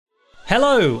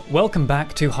Hello! Welcome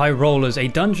back to High Rollers, a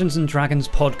Dungeons & Dragons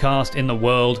podcast in the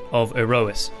world of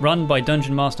Aerois, run by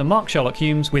Dungeon Master Mark Sherlock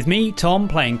Humes, with me, Tom,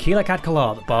 playing Keelak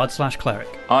Adkalar, the Bard/Cleric.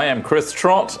 I am Chris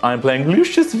Trott, I'm playing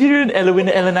Lucius Viren Elwin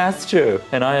Elenastro,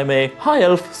 and I am a High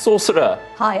Elf Sorcerer.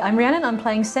 Hi, I'm Rhiannon, I'm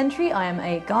playing Sentry, I am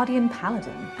a Guardian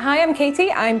Paladin. Hi, I'm Katie,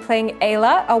 I'm playing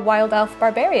Ayla, a Wild Elf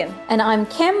Barbarian. And I'm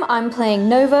Kim, I'm playing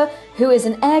Nova, who is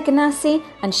an Air Ganassi,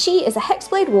 and she is a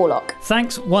Hexblade Warlock.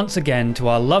 Thanks once again to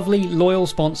our lovely, loyal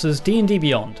sponsors D&D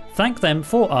Beyond. Thank them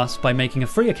for us by making a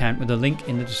free account with a link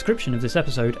in the description of this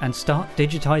episode and start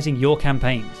digitising your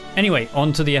campaigns. Anyway,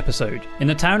 on to the episode. In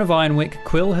the town of Ironwick,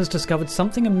 Quill has discovered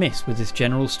something amiss with this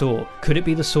general store. Could it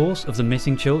be the source of the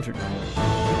missing children?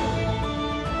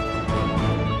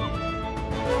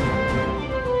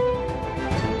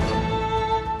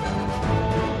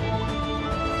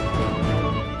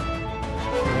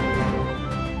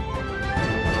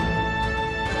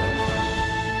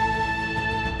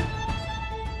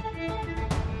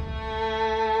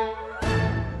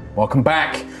 Welcome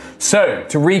back. So,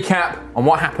 to recap on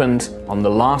what happened on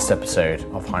the last episode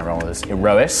of High Rollers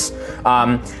Aerois,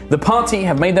 the party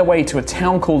have made their way to a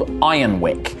town called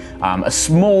Ironwick. A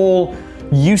small,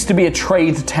 used to be a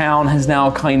trade town, has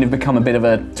now kind of become a bit of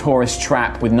a tourist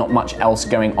trap with not much else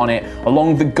going on it,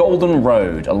 along the Golden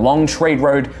Road, a long trade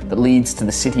road that leads to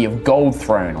the city of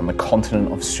Goldthrone on the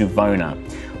continent of Suvona.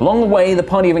 Along the way, the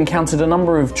party have encountered a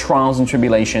number of trials and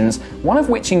tribulations, one of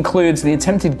which includes the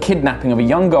attempted kidnapping of a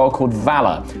young girl called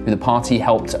Vala, who the party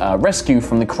helped rescue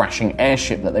from the crashing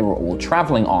airship that they were all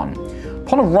travelling on.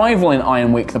 Upon arrival in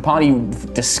Ironwick, the party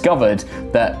discovered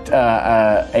that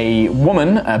a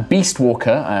woman, a beast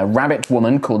walker, a rabbit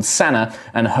woman called Sana,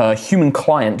 and her human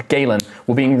client, Galen,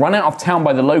 were being run out of town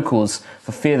by the locals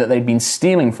for fear that they'd been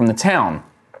stealing from the town.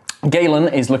 Galen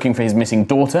is looking for his missing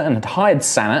daughter and had hired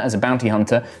Sana as a bounty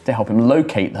hunter to help him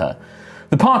locate her.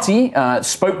 The party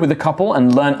spoke with the couple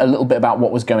and learned a little bit about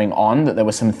what was going on, that there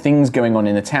were some things going on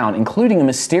in the town, including a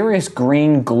mysterious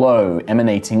green glow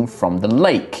emanating from the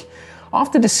lake.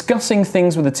 After discussing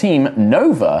things with the team,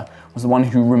 Nova was the one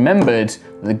who remembered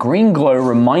that the green glow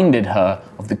reminded her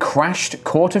of the crashed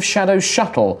Court of Shadows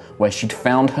shuttle where she'd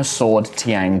found her sword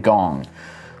Tiangong.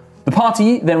 The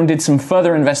party then did some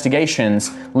further investigations,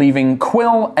 leaving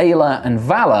Quill, Ayla, and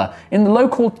Vala in the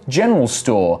local general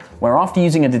store, where after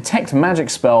using a detect magic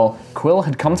spell, Quill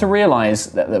had come to realise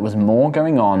that there was more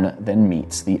going on than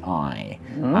meets the eye.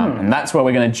 And that's where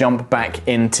we're going to jump back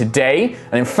in today.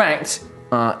 And in fact,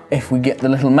 if we get the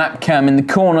little map cam in the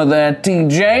corner there,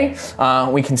 DJ,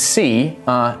 we can see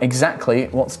exactly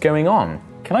what's going on.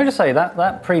 Can I just say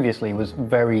that previously was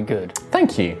very good.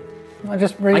 Thank you. I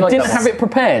just really I didn't have it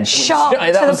prepared. Sharp, to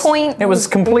the point. It was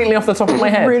completely off the top of my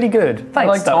head. Really good. Thanks, I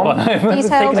like that Tom. one.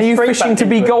 Detailed. Are you fishing to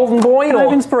be Golden Boy? Kind of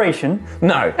Or? inspiration.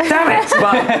 No. Damn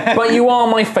it! But you are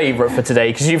my favourite for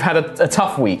today because you've had a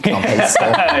tough week. Yeah.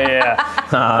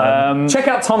 Check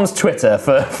out Tom's Twitter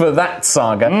for that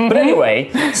saga. Mm-hmm. But anyway,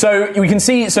 so we can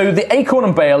see, so the Acorn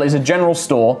and Bale is a general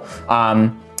store.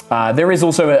 There is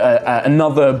also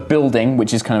another building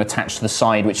which is kind of attached to the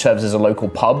side, which serves as a local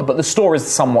pub, but the store is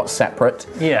somewhat separate.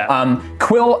 Yeah.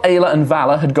 Quill, Ayla, and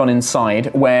Vala had gone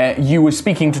inside, where you were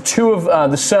speaking to two of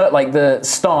the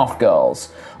staff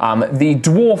girls. The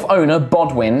dwarf owner,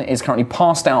 Bodwin, is currently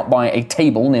passed out by a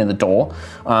table near the door,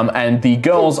 and the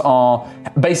girls are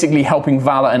basically helping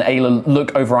Vala and Ayla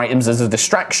look over items as a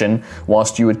distraction,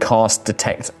 whilst you would cast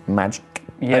Detect Magic.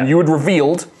 Yeah. And you had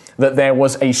revealed that there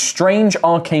was a strange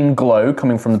arcane glow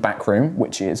coming from the back room,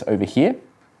 which is over here.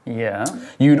 Yeah.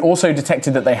 You'd also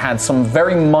detected that they had some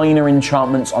very minor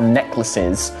enchantments on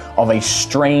necklaces of a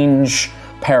strange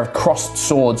pair of crossed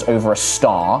swords over a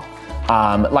star.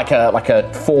 Like a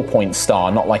 4-point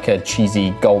star, not like a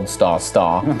cheesy gold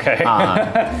star. Okay.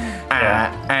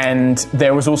 And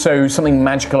there was also something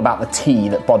magical about the tea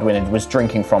that Bodwin was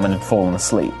drinking from and had fallen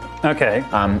asleep. Okay.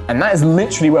 And that is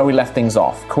literally where we left things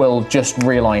off. Quill just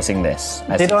realising this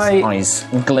as his eyes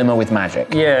glimmer with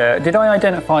magic. Yeah. Did I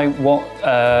identify what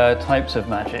types of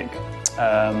magic?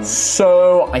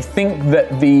 So I think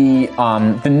that the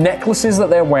necklaces that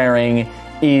they're wearing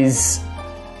is...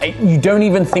 You don't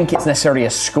even think it's necessarily a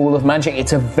school of magic.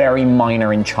 It's a very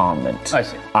minor enchantment. I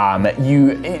see.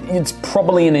 It's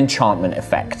probably an enchantment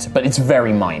effect, but it's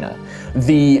very minor.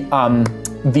 The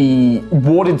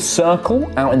warded circle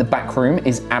out in the back room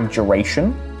is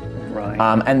abjuration. Right.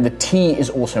 And the T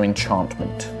is also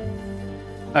enchantment.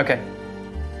 Okay.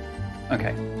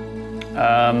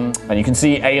 And you can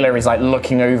see Ayla is like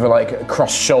looking over like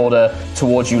cross shoulder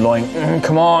towards you, like,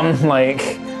 come on,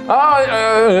 like...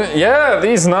 yeah,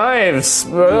 these knives.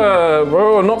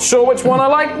 Not sure which one I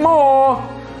like more.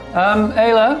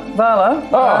 Ayla,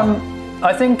 Vala.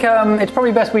 I think it's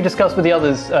probably best we discuss with the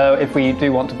others if we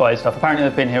do want to buy stuff. Apparently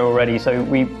they've been here already, so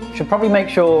we should probably make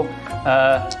sure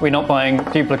we're not buying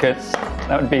duplicates.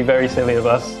 That would be very silly of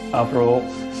us, after all.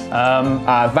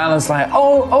 Vala's like,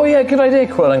 oh yeah, good idea,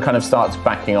 Quill, and kind of starts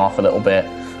backing off a little bit.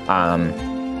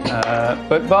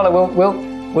 But Vala,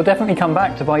 we'll definitely come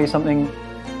back to buy you something.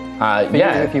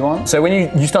 Yeah, if you want. So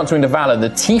when you start talking to Vala, the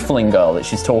tiefling girl that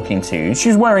she's talking to,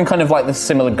 she's wearing kind of like the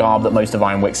similar garb that most of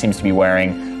Ironwick seems to be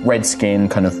wearing. Red skin,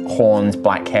 kind of horns,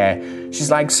 black hair.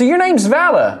 She's like, so your name's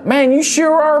Vala? Man, you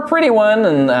sure are a pretty one.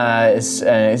 And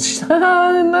she's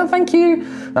no, thank you.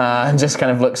 And just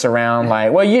kind of looks around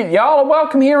like, well, y'all are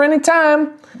welcome here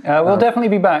anytime. We'll definitely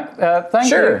be back. Thank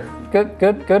sure. you.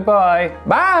 Goodbye.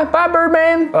 Bye,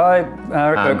 Birdman. Bye,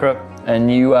 Okra.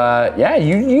 And you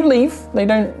leave. They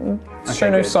don't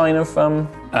show no sign of.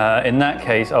 In that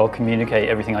case, I'll communicate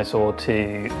everything I saw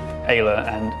to Ayla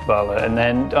and Vala, and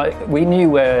then we knew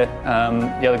where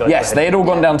the other guys. Yes, they had all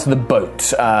gone down to the boat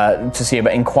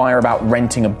to inquire about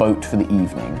renting a boat for the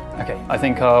evening. Okay, I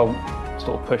think I'll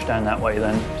sort of push down that way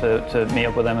then to meet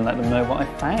up with them and let them know what I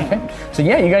found. Okay. So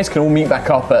yeah, you guys can all meet back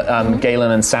up at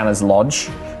Galen and Santa's lodge,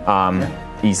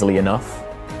 easily enough.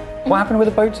 What happened with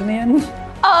the boats in the end?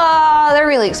 They're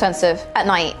really expensive at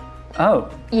night. Oh.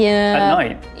 Yeah. At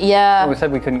night? Yeah. Well, we said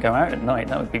we couldn't go out at night.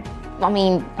 That would be... I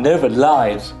mean... Nova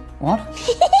lied. What?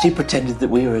 She pretended that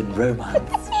we were in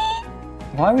romance.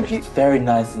 Why would you... It's very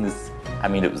nice in this... I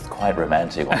mean, it was quite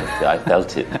romantic, honestly. I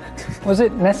felt it. Was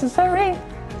it necessary?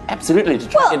 Absolutely, to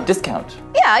try and get a discount.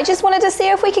 Yeah, I just wanted to see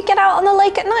if we could get out on the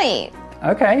lake at night.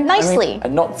 Okay. Nicely.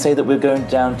 And not say that we're going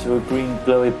down to a green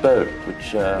glowy boat,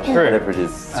 which, whatever it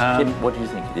is. Jim, what do you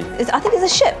think it is? I think it's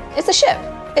a ship. It's a ship.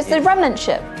 It's the remnant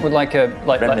ship. With like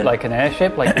an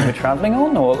airship, like you were traveling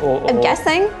on, or I'm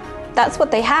guessing that's what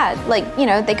they had. Like, you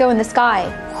know, they go in the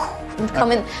sky,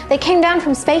 come in. They came down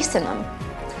from space in them.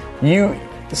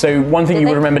 So one thing you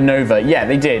would remember, Nova, yeah,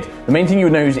 they did. The main thing you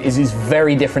would know is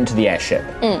very different to the airship.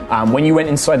 When you went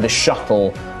inside the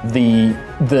shuttle,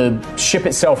 the ship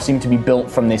itself seemed to be built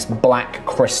from this black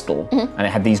crystal, and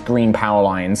it had these green power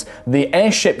lines. The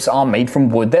airships are made from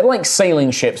wood. They're like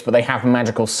sailing ships, but they have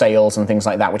magical sails and things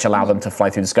like that, which allow them to fly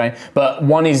through the sky. But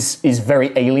one is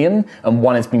very alien, and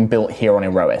one has been built here on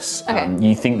Aerois. Okay.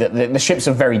 You think that the ships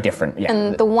are very different. Yeah.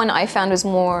 And the one I found was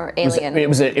more alien. It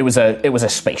was a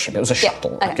spaceship. It was a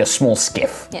shuttle, like a small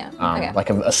skiff. Yeah.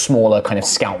 Like a smaller kind of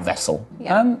scout vessel.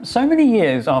 So many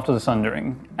years after the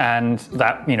Sundering and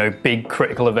that, big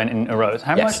critical event in Aerois,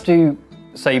 how much do,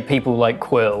 say, people like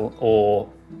Quill or,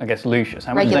 I guess, Lucius,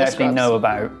 how much do they actually know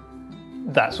about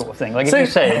that sort of thing? Like, if you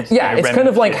said... Yeah, it's kind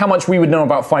of like how much we would know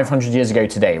about 500 years ago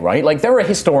today, right? Like, there are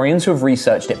historians who have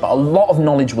researched it, but a lot of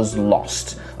knowledge was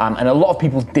lost, and a lot of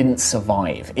people didn't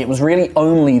survive. It was really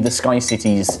only the Sky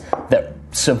Cities that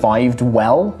survived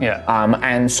well. Yeah.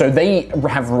 And so they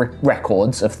have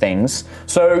records of things.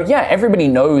 So yeah, everybody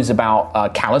knows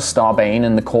about Callus Starbane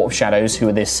and the Court of Shadows, who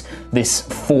are this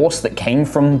force that came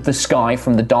from the sky,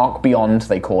 from the dark beyond,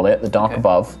 they call it, the dark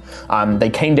above. They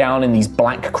came down in these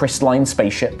black crystalline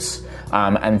spaceships,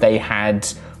 and they had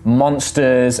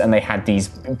monsters, and they had these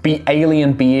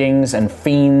alien beings and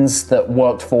fiends that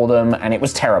worked for them, and it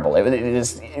was terrible. It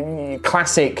was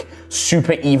classic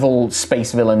super evil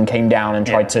space villain came down and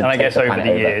tried to. And I guess take the over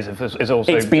the years,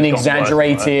 it's been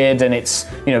exaggerated, and it's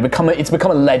become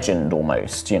a legend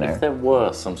almost. If there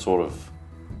were some sort of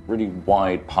really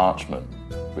wide parchment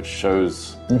which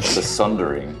shows the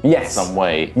Sundering in some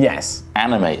way,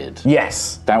 animated,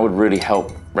 that would really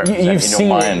help. You've seen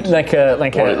mind like a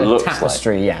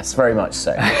tapestry, like. Yes, very much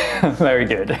so. Very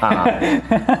good.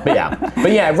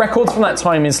 But yeah, records from that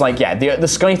time is the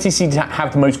Sky Cities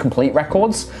have the most complete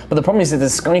records. But the problem is that the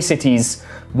Sky Cities,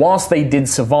 whilst they did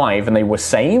survive and they were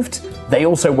saved, they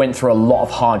also went through a lot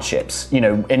of hardships.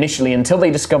 Initially, until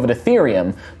they discovered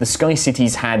Ethereum, the Sky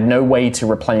Cities had no way to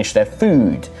replenish their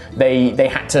food. They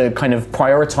had to kind of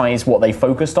prioritize what they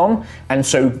focused on, and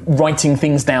so writing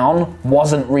things down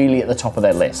wasn't really at the top of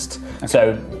their list. Okay.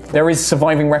 So there is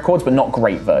surviving records, but not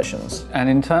great versions. And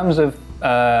in terms of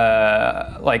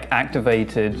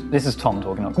activated, this is Tom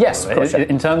talking about. Yes, of course.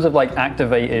 In terms of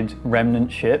activated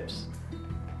remnant ships.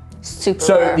 So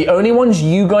the only ones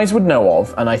you guys would know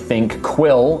of, and I think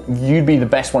Quill, you'd be the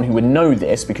best one who would know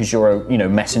this because you're a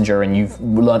messenger and you've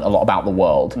learned a lot about the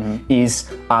world, is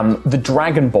the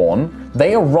Dragonborn.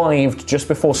 They arrived just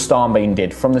before Starbane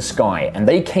did from the sky, and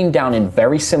they came down in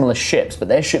very similar ships, but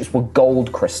their ships were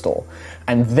gold crystal.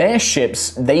 And their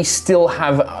ships, they still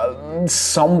have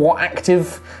somewhat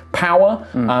active power,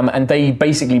 and they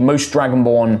basically, most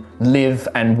Dragonborn live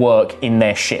and work in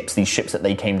their ships, these ships that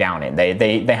they came down in.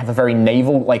 They have a very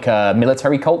naval, like a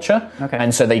military culture,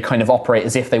 and so they kind of operate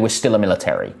as if they were still a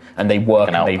military, and they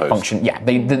work and they function. Yeah,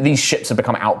 these ships have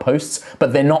become outposts,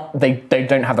 but they're not. They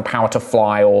don't have the power to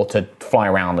fly or to fly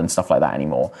around and stuff like that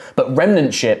anymore. But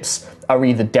remnant ships are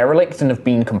either derelict and have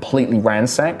been completely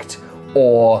ransacked,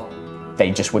 or they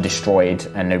just were destroyed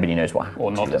and nobody knows what happened.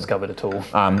 Or not discovered at all.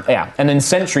 Yeah, and then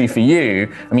Sentry for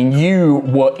you, I mean, you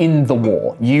were in the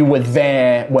war. You were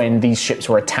there when these ships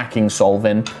were attacking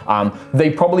Solvin.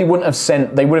 They probably wouldn't have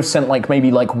sent, they would have sent like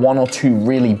maybe like 1 or 2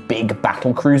 really big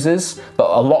battle cruisers, but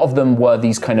a lot of them were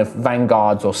these kind of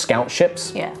vanguards or scout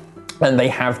ships. Yeah. And they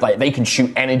have like, they can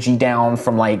shoot energy down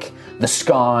from like the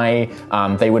sky.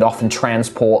 They would often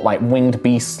transport like winged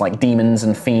beasts like demons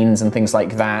and fiends and things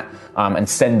like that, and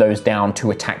send those down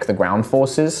to attack the ground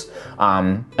forces.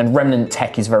 And remnant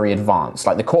tech is very advanced.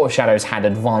 Like the Court of Shadows had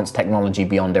advanced technology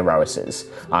beyond Aerois's.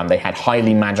 They had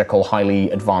highly magical, highly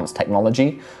advanced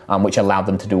technology, which allowed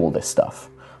them to do all this stuff.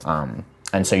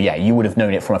 And so yeah, you would have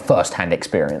known it from a first-hand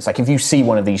experience. Like if you see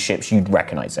one of these ships, you'd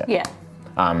recognize it. Yeah.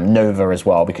 Nova as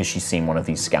well, because she's seen one of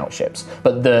these scout ships.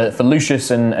 But for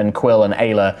Lucius and Quill and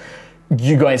Ayla,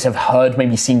 you guys have heard,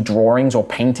 maybe seen drawings or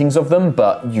paintings of them,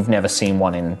 but you've never seen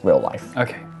one in real life.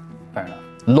 Okay, fair enough.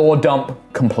 Lore dump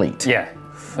complete. Yeah,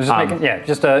 I was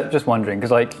just wondering,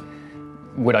 because like,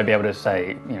 would I be able to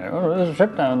say, you know, oh, there's a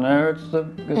ship down there, it's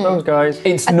those guys?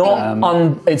 It's not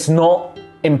it's not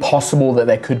impossible that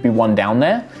there could be one down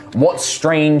there. What's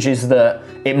strange is that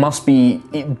it must be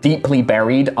deeply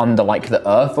buried under like the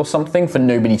earth or something for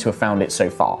nobody to have found it so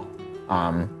far.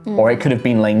 Or it could have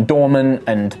been laying dormant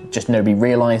and just nobody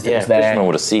realised it was there. Fishermen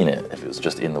would have seen it if it was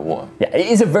just in the water. Yeah, it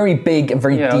is a very big and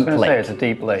very deep I was going to lake. say it's a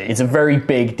deep lake. It's a very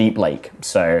big, deep lake.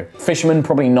 So fishermen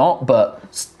probably not, but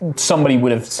somebody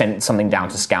would have sent something down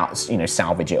to scout, you know,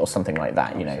 salvage it or something like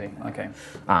that. You know. Okay.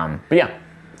 But yeah.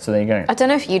 So there you go. I don't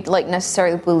know if you'd like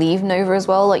necessarily believe Nova as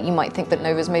well. Like you might think that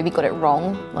Nova's maybe got it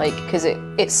wrong, like because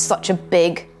it's such a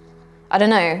big. I don't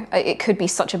know. It could be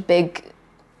such a big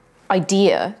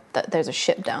idea that there's a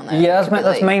ship down there. Yeah,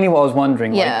 that's mainly what I was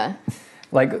wondering. Yeah.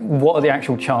 Like, what are the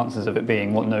actual chances of it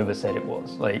being what Nova said it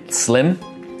was? Like slim.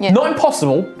 Yeah. Not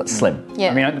impossible, but slim. Yeah.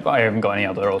 I mean, I haven't got any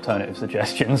other alternative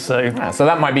suggestions, so. Yeah, so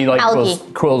that might be like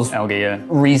Quill's algae,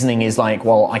 reasoning is like,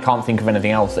 well, I can't think of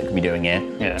anything else that could be doing it.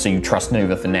 Yeah. So you trust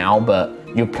Nova for now, but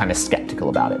you're kind of skeptical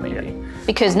about it, maybe. Yeah.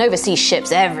 Because Nova sees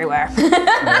ships everywhere.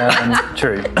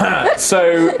 True.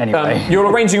 So anyway.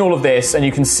 You're arranging all of this, and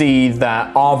you can see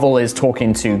that Arvel is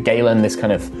talking to Galen, this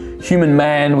kind of human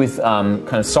man with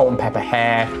kind of salt and pepper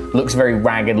hair, looks very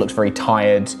ragged, looks very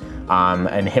tired.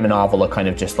 And him and Arvel are kind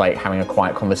of just like having a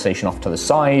quiet conversation off to the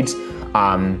side.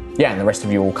 And the rest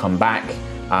of you all come back.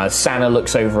 Sana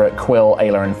looks over at Quill,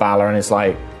 Ayla, and Valor and is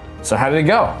like, so how did it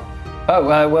go?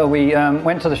 Oh, well, we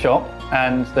went to the shop,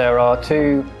 and there are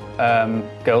 2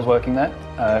 girls working there,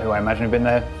 who I imagine have been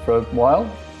there for a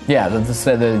while. Yeah,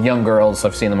 the young girls,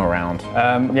 I've seen them around.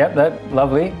 Yep, they're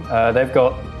lovely. They've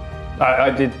got... I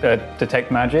did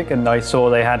detect magic, and I saw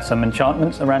they had some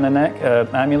enchantments around their neck,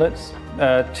 amulets.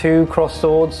 2 crossed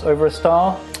swords over a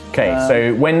star. Okay,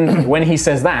 so when he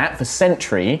says that, for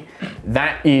Sentry,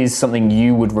 that is something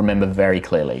you would remember very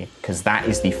clearly, because that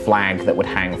is the flag that would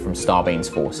hang from Starbane's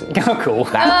forces. Oh, cool.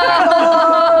 So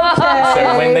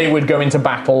when they would go into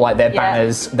battle, like their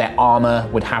banners, their armour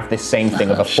would have this same thing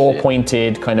of a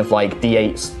 4-pointed kind of like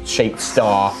D8 shaped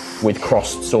star with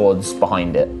crossed swords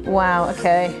behind it. Wow,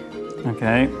 okay.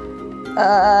 Okay.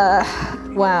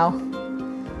 Wow.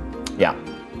 Yeah.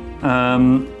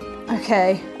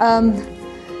 Okay.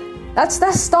 That's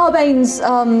Starbane's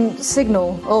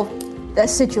signal or their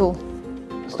sigil.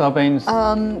 Starbane's.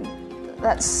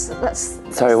 That's.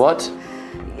 Sorry, what?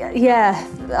 Yeah.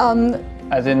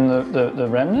 As in the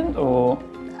remnant, or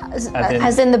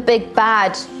As in the big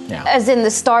bad. Yeah. As in the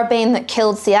Starbane that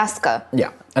killed Siaska.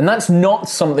 Yeah. And that's not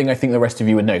something I think the rest of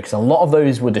you would know, because a lot of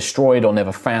those were destroyed or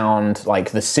never found.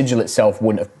 Like, the sigil itself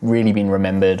wouldn't have really been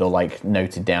remembered or, like,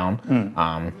 noted down.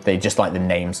 They just, like, the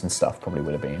names and stuff probably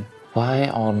would have been. Why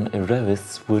on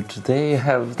Aerois would they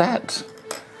have that?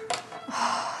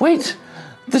 Wait,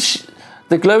 the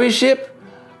glowy ship,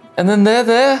 and then they're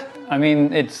there? I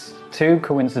mean, it's too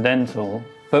coincidental.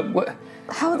 But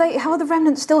How are the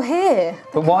remnants still here?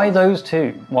 But why those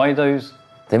 2? Why those?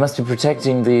 They must be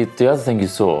protecting the other thing you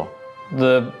saw.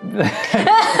 Their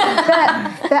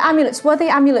amulets. Were the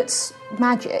amulets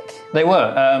magic? They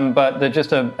were, but they're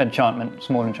just an enchantment,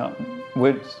 small enchantment.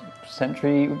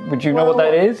 Sentry, would you know what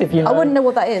that is? If you know? I wouldn't know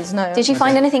what that is, no. Did you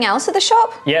find anything else at the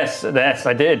shop? Yes,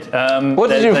 I did. What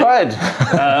did you find?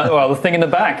 Well, the thing in the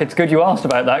back. It's good you asked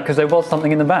about that because there was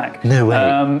something in the back. No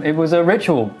way. It was a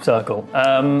ritual circle.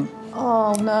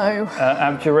 Oh no.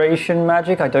 Abjuration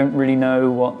magic. I don't really know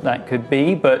what that could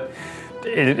be, but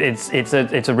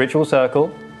it's a ritual circle.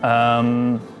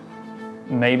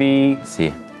 Maybe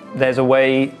there's a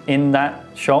way in that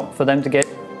shop for them to get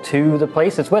to the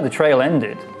place. It's where the trail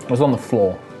ended. It was on the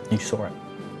floor. You saw it.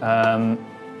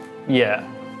 Yeah.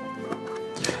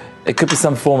 It could be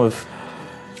some form of...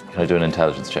 Can I do an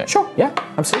intelligence check? Sure, yeah,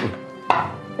 absolutely.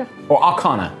 Yeah. Or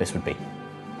Arcana, this would be.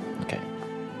 Okay.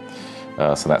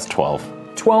 So that's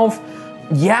 12. 12.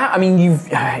 Yeah, I mean,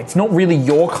 it's not really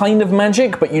your kind of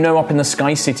magic, but you know up in the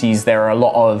Sky Cities there are a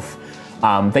lot of...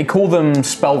 they call them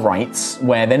spell rites,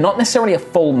 where they're not necessarily a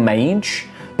full mage,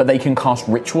 but they can cast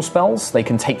ritual spells. They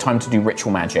can take time to do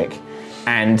ritual magic.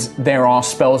 And there are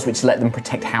spells which let them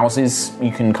protect houses.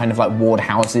 You can kind of like ward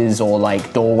houses or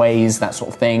like doorways, that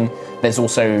sort of thing. There's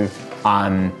also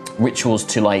rituals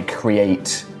to like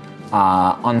create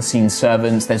unseen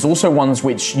servants. There's also ones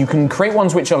which you can create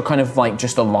ones which are kind of like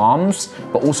just alarms,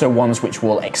 but also ones which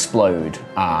will explode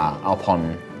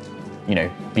upon,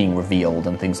 being revealed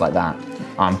and things like that.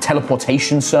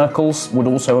 Teleportation circles would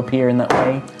also appear in that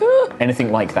way.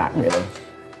 Anything like that, really.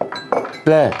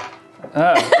 Blair.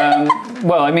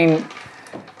 Well, I mean,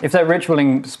 if they're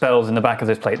ritualing spells in the back of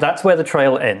this plate, that's where the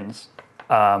trail ends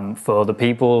for the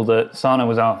people that Sana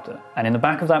was after. And in the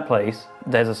back of that place,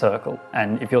 there's a circle.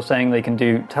 And if you're saying they can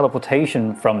do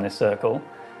teleportation from this circle,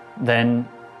 then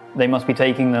they must be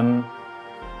taking them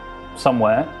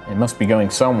somewhere. It must be going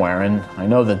somewhere, and I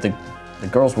know that the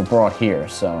girls were brought here,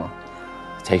 so...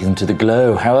 Take them to the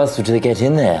glow. How else would they get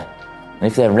in there? And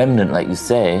if they're remnant, like you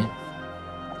say...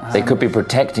 They could be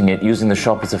protecting it using the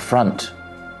shop as a front.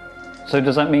 So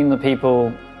does that mean the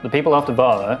people after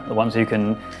Vala, the ones who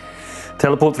can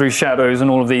teleport through shadows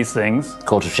and all of these things...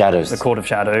 Court of Shadows. The Court of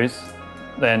Shadows,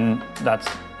 then that's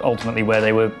ultimately where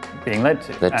they were being led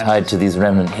to. They're tied to these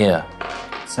remnant here.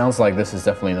 Sounds like this is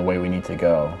definitely the way we need to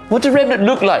go. What do remnant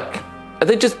look like? Are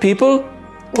they just people?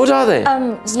 What are they?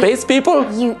 Space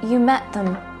people? You met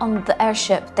them on the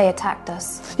airship. They attacked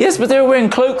us. Yes, but they were wearing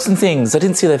cloaks and things. I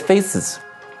didn't see their faces.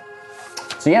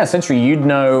 So yeah, essentially you'd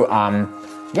know,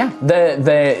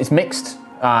 it's mixed.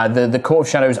 The Court of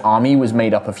Shadows army was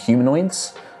made up of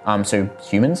humanoids, so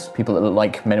humans, people that look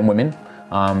like men and women.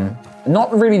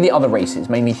 Not really the other races,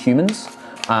 mainly humans,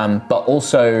 but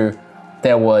also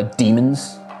there were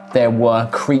demons. There were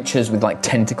creatures with like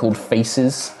tentacled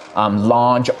faces,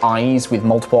 large eyes with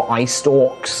multiple eye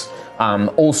stalks,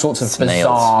 all sorts of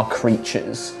bizarre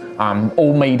creatures,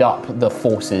 all made up the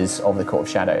forces of the Court of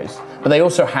Shadows. But they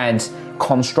also had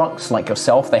constructs like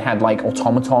yourself. They had like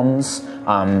automatons.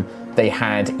 They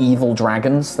had evil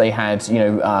dragons. They had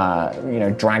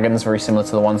dragons very similar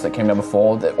to the ones that came there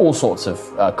before. All sorts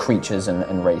of creatures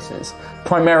and races.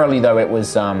 Primarily though, it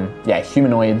was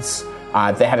humanoids.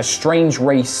 They had a strange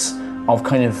race of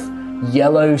kind of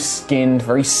yellow-skinned,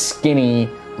 very skinny,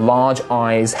 large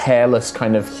eyes, hairless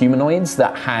kind of humanoids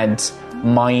that had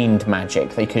mind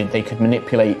magic. They could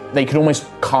manipulate. They could almost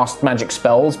cast magic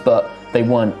spells, but they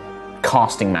weren't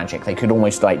casting magic. They could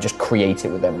almost like just create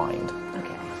it with their mind.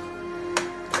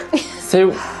 Okay.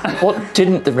 So, what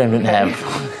didn't the remnant have?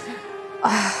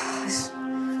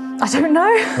 I don't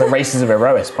know. The races of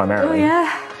Aerois primarily. Oh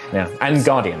yeah. Yeah, and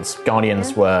Guardians.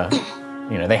 Guardians were,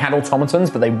 they had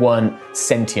automatons, but they weren't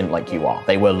sentient like you are.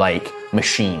 They were like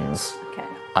machines. Okay.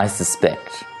 I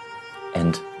suspect,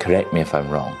 and correct me if I'm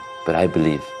wrong, but I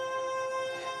believe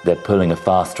they're pulling a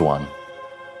fast one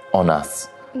on us.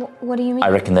 What do you mean? I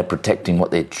reckon they're protecting what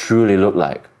they truly look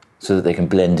like so that they can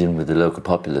blend in with the local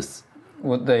populace.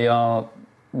 What, they are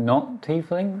not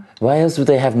tiefling? Why else would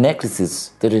they have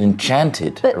necklaces that are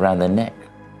enchanted around their neck?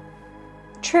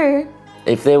 True.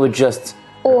 If they were just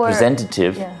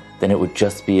representative, then it would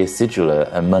just be a sigil,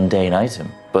 a mundane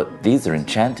item. But these are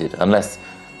enchanted, unless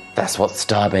that's what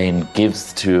Starbane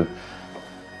gives to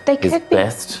his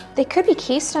best. They could be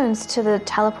keystones to the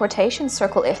teleportation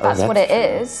circle if that's what it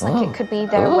is. Like it could be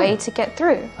their way to get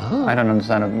through. I don't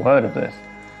understand a word of this.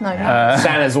 No.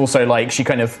 Santa's also like, she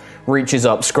kind of reaches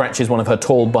up, scratches one of her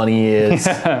tall bunny ears,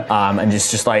 and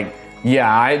just like,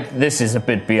 this is a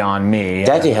bit beyond me.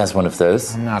 Daddy has one of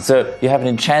those. So you have an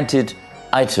enchanted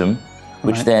item,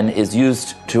 which then is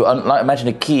used to, imagine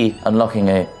a key unlocking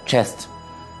a chest.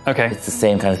 Okay. It's the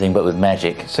same kind of thing, but with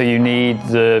magic. So you need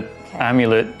the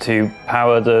amulet to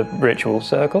power the ritual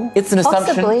circle? It's an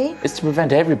assumption. Possibly. It's to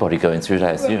prevent everybody going through it,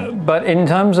 I assume. But in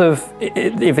terms of,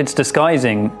 if it's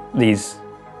disguising these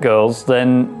girls,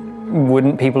 then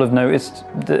wouldn't people have noticed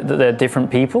that they're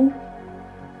different people?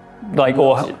 Like,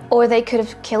 or they could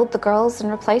have killed the girls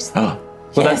and replaced them.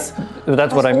 Yes.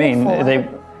 That's what I mean. awful. They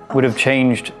would have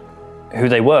changed who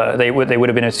they were. They would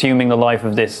have been assuming the life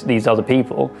of these other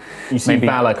people. You see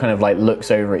Vala kind of like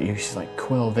looks over at you. She's like,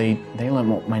 Quill, they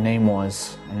learned what my name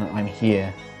was and that I'm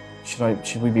here.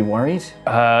 Should we be worried?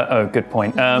 Good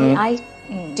point. I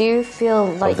do feel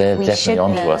like they're we definitely should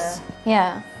onto be. us.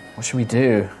 Yeah. What should we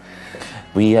do?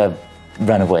 We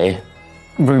ran away.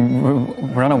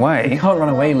 Run away? We can't run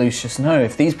away, Lucius. No,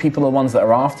 if these people are the ones that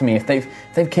are after me, if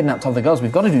they've kidnapped other girls,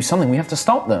 we've got to do something. We have to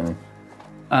stop them.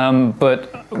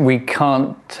 But we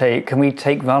can't take... Can we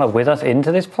take Vala with us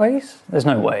into this place? There's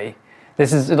no way.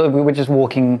 We're just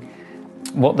walking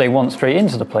what they want straight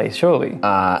into the place, surely.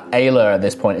 Ayla at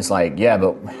this point is like, yeah,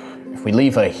 but if we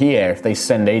leave her here, if they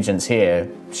send agents here,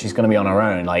 she's going to be on her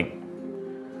own. Like,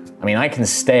 I mean, I can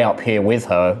stay up here with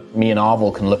her. Me and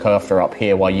Arvel can look after her up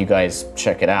here while you guys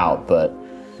check it out, but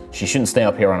she shouldn't stay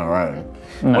up here on her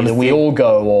own. Either we all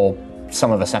go or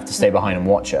some of us have to stay behind and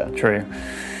watch her. True.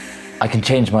 I can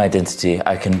change my identity.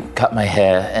 I can cut my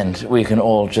hair, and we can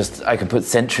all I can put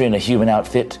Sentry in a human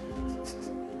outfit.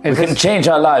 We can change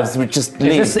our lives. We just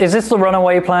leave. Is this the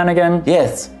runaway plan again?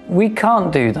 Yes. We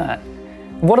can't do that.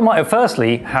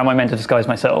 Firstly, how am I meant to disguise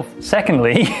myself?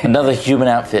 Secondly... Another human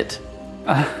outfit.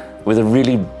 With a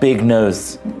really big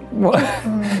nose.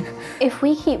 If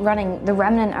we keep running, the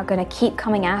Remnant are going to keep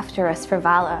coming after us for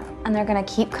Vala, and they're going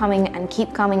to keep coming and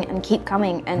keep coming and keep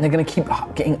coming, and they're going to keep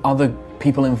getting other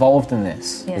people involved in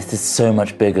this. Yeah. This is so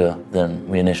much bigger than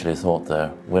we initially thought,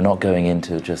 though. We're not going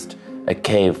into just a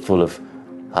cave full of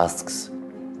husks.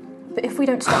 But if we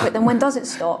don't stop it, then when does it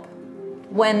stop?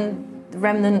 When the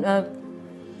Remnant are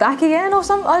back again or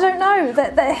something? I don't know.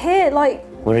 They're here, like...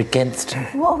 We're against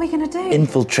What are we going to do?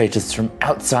 infiltrators from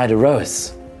outside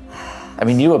Aerois. I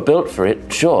mean, you were built for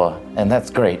it, sure, and that's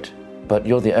great. But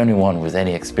you're the only one with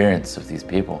any experience of these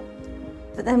people.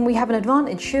 But then we have an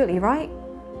advantage, surely, right?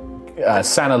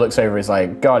 Sana looks over, is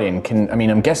like, Guardian,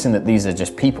 I'm guessing that these are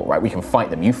just people, right? We can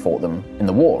fight them. You fought them in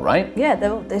the war, right? Yeah,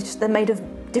 they're made of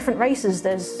different races.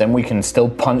 Then we can still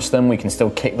punch them, we can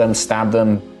still kick them, stab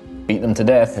them, beat them to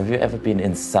death. Have you ever been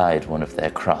inside one of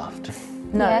their craft?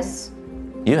 No. yes.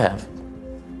 You have.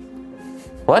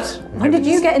 What? How did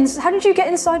you get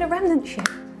inside a Remnant ship?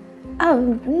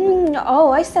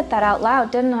 I said that out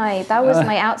loud, didn't I? That was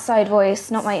my outside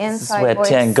voice, not my This is inside where voice.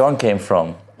 Tiangong came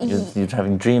from. You're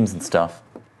having dreams and stuff.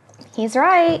 He's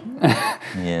right.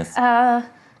 Yes.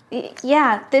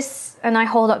 Yeah, this, and I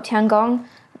hold up Tiangong.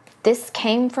 This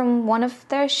came from one of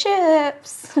their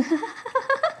ships.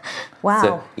 Wow.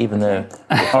 So even though...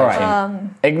 All right,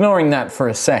 ignoring that for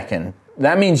a second,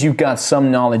 that means you've got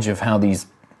some knowledge of how these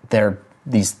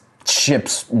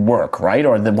ships work, right?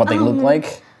 Or what they look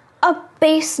like? A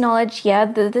base knowledge, yeah.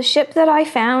 The ship that I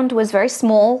found was very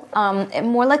small,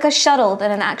 more like a shuttle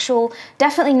than an actual.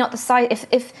 Definitely not the size.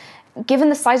 If given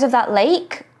the size of that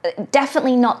lake,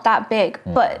 definitely not that big.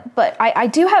 But I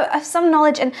do have some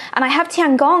knowledge, and I have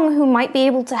Tiangong who might be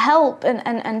able to help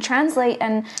and translate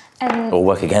and. Or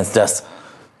work against us.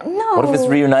 No. What if it's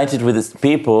reunited with its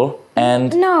people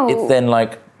and it's then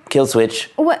like kill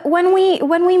switch? When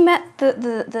we met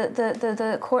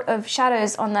the Court of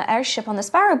Shadows on the airship on the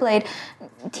Sparrow Blade,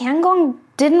 Tiangong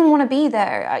didn't want to be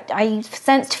there. I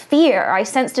sensed fear. I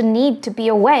sensed a need to be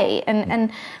away.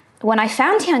 And when I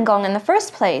found Tiangong in the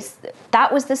first place,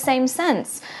 that was the same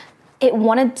sense. It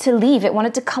wanted to leave. It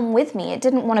wanted to come with me. It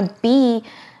didn't want to be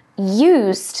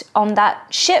used on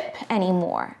that ship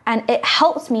anymore. And it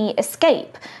helped me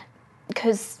escape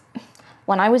because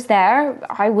when I was there,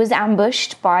 I was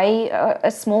ambushed by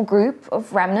a small group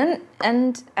of Remnant,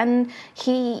 and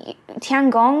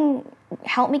Tiangong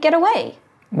helped me get away.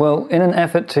 Well, in an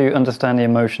effort to understand the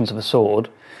emotions of a sword,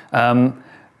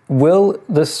 will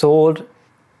the sword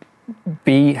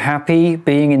be happy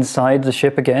being inside the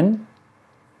ship again?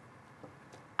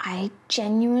 I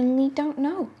genuinely don't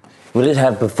know. Will it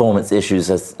have performance issues?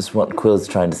 That's what Quill's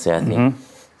trying to say, I think.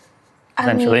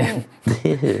 Eventually. I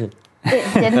mean,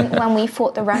 it didn't when we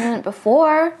fought the Remnant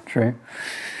before. True.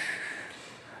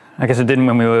 I guess it didn't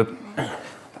when we were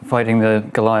fighting the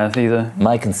Goliath either.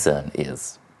 My concern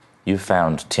is you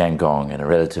found Tiangong in a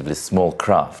relatively small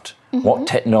craft. What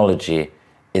technology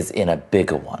is in a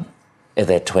bigger one? Are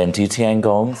there 20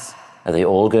 Tiangongs? Are they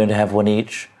all going to have one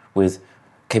each with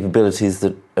capabilities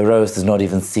that Aerois has not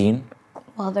even seen?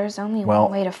 Well, there's only one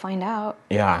way to find out.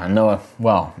 Yeah, no,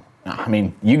 well, I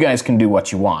mean, you guys can do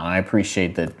what you want. I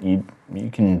appreciate that you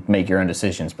can make your own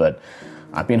decisions, but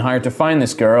I've been hired to find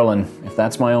this girl, and if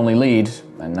that's my only lead,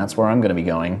 then that's where I'm going to be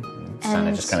going.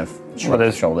 Sana just kind of Well,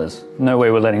 there's shoulders. No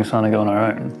way we're letting Sana go on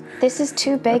our own. This is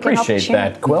too big an Appreciate opportunity.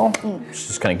 that, Quill. She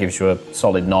just kind of gives you a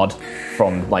solid nod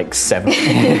from like 7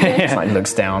 feet. Just like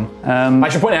looks down. I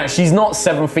should point out, she's not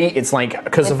 7 feet. It's like,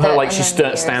 because of With her, the- like and she then the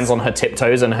ears. stands on her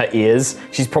tiptoes and her ears.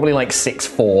 She's probably like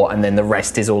 6'4", and then the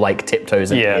rest is all like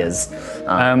tiptoes and ears.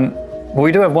 Well,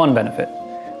 we do have one benefit.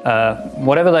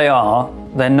 Whatever they are,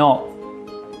 they're not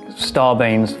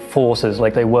Starbane's forces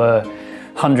like they were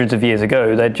hundreds of years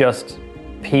ago. They're just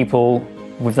people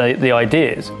with the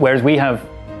ideas, whereas we have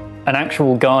an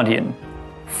actual guardian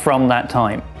from that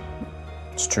time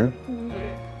It's true.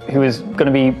 who is going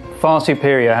to be far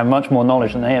superior, have much more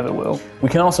knowledge than they ever will. We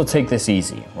can also take this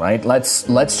easy, right? Let's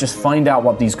just find out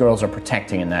what these girls are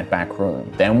protecting in that back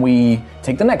room. Then we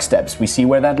take the next steps. We see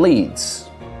where that leads.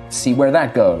 See where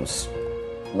that goes.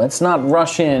 Let's not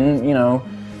rush in,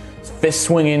 fist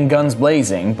swinging, guns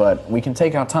blazing, but we can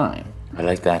take our time. I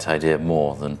like that idea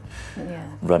more than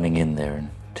running in there and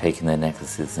taking their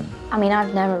necklaces. And I mean,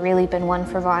 I've never really been one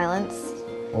for violence.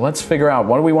 Well, let's figure out,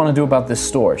 what do we want to do about this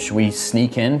store? Should we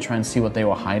sneak in, try and see what they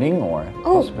were hiding, or?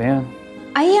 Possibly, yeah.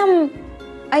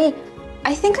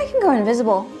 I think I can go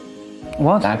invisible.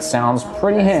 What? That sounds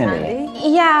pretty handy.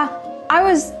 Yeah, I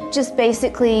was just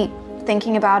basically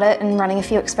thinking about it and running a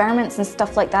few experiments and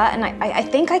stuff like that, and I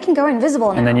think I can go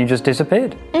invisible now. And then you just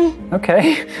disappeared?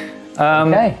 Okay.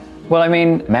 Okay. Well, I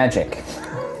mean, Magic.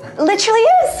 Literally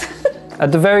is!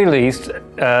 at the very least,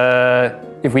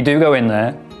 if we do go in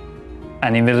there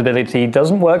and invisibility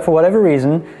doesn't work for whatever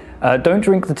reason, don't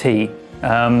drink the tea.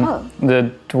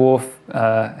 The dwarf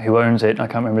who owns it, I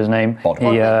can't remember his name.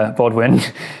 Bodwin.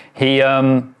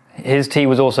 His tea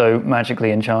was also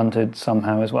magically enchanted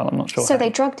somehow as well. I'm not sure. So how. they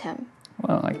drugged him.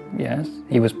 Well, yes.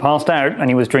 He was passed out and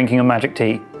he was drinking a magic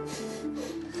tea.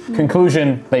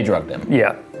 Conclusion, they drugged him.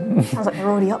 Yeah. Sounds like they're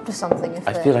already up to something. If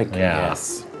I they're- feel like, Yeah.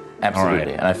 yes, absolutely. All right.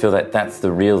 And I feel that that's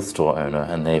the real store owner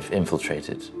and they've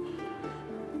infiltrated.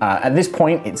 At this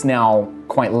point, it's now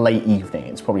quite late evening.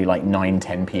 It's probably like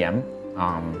 9-10 p.m.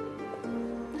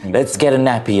 Let's get a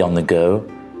nappy on the go.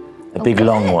 A big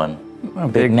long one. A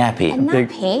big nappy.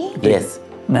 Nappy? Yes.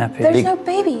 Nappy. There's no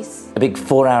babies. A big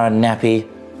 4-hour nappy.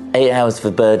 8 hours for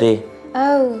Birdie.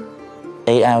 Oh.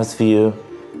 8 hours for you.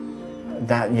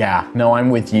 No, I'm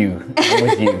with you. I'm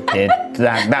with you, kid.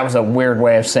 That was a weird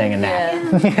way of saying a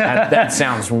nap. That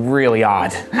sounds really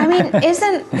odd. I mean,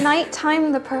 isn't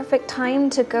nighttime the perfect time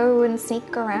to go and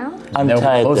sneak around? I'm No,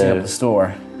 tired closing though. up the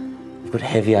store. I've got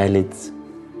heavy eyelids.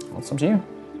 Well, it's up to you.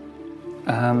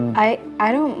 I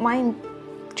don't mind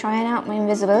trying out my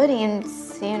invisibility and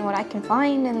seeing what I can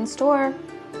find in the store.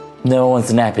 No one wants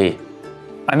a nappy.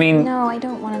 I mean, No, I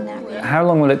don't want a nappy. how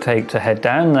long will it take to head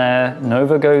down there?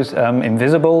 Nova goes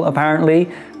invisible, apparently,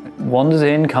 wanders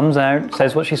in, comes out,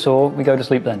 says what she saw. We go to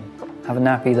sleep then. Have a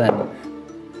nappy then.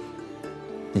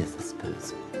 Yes, I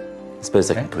suppose. I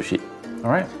suppose I can push it. All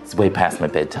right. It's way past my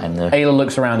bedtime though. Ayla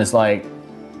looks around and is like, do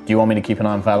you want me to keep an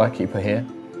eye on Vala? Keep her here?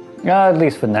 At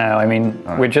least for now. I mean,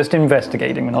 we're just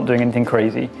investigating. We're not doing anything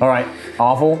crazy. All right.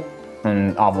 Arvel?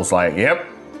 And Arvel's like, yep.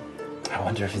 I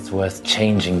wonder if it's worth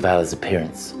changing Vala's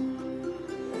appearance.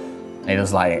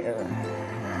 Ayla's like,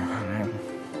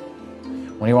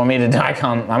 what do you want me to do?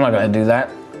 I'm not going to do that.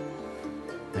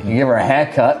 I can give her a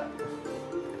haircut.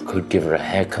 Could give her a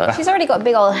haircut. She's already got a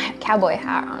big old cowboy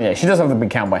hat on. Yeah, she does have the big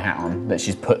cowboy hat on that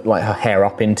she's put like her hair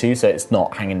up into, so it's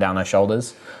not hanging down her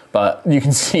shoulders. But you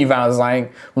can see Vala's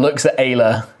like, looks at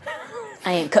Ayla,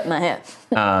 I ain't cut my hair.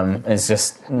 and it's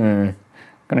just, Gonna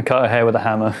cut her hair with a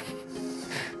hammer.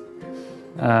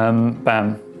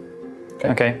 Bam.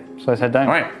 Okay, so let's head down.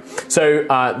 all right. So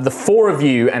the four of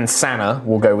you and Sana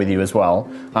will go with you as well.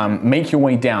 Make your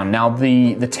way down. Now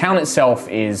the town itself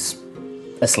is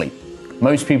asleep.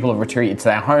 Most people have retreated to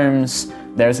their homes.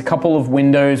 There's a couple of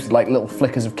windows with like little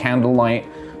flickers of candlelight,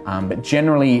 but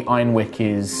generally Ironwick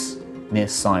is near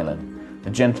silent.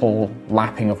 The gentle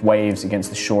lapping of waves against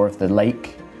the shore of the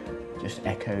lake just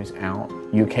echoes out.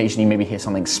 You occasionally maybe hear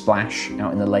something splash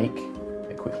out in the lake.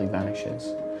 It quickly vanishes.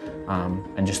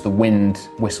 And just the wind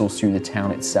whistles through the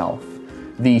town itself.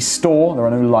 The store, there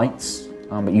are no lights,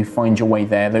 but you find your way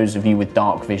there, those of you with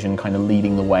dark vision kind of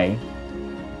leading the way.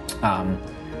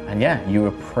 And yeah, you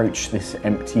approach this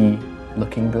empty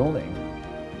looking building.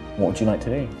 What would you like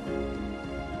to do?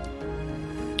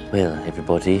 Well,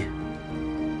 everybody,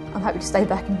 I'm happy to stay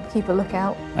back and keep a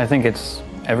lookout. I think it's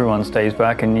everyone stays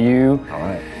back and you All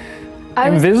right.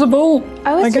 invisible.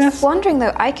 I was guess. just wondering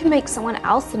though, I can make someone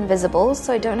else invisible,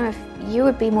 so I don't know if you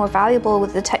would be more valuable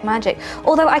with the tech magic.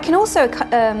 Although I can also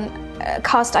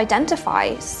cast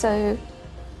Identify, so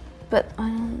But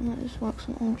that just works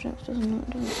on objects, doesn't it?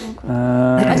 Doesn't work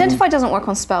on... Identify doesn't work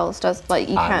on spells, does like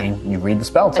you I can. mean, you read the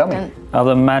spell. Tell me.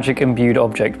 Other magic imbued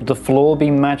object. Would the floor be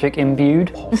magic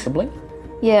imbued? Possibly.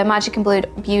 Yeah, magic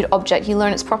imbued object. You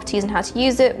learn its properties and how to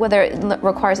use it, whether it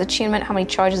requires attunement, how many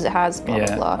charges it has, blah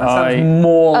blah blah. Sounds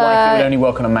more like it would only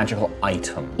work on a magical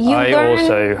item. I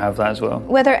also have that as well.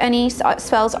 Whether any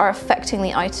spells are affecting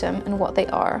the item and what they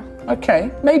are.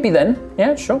 Okay, maybe then.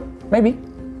 Yeah, sure, maybe.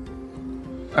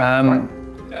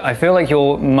 I feel like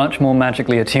you're much more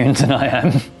magically attuned than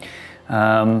I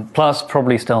am. Plus,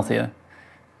 probably stealthier.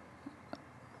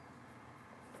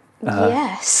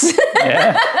 Yes.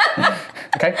 Yeah.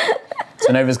 Okay.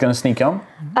 So Nova's going to sneak on.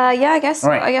 Yeah, I guess.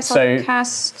 Right, I guess so- I'll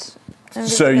cast.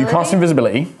 So you cast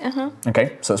invisibility.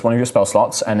 Okay, so that's one of your spell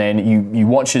slots, and then you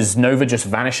watch as Nova just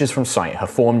vanishes from sight. Her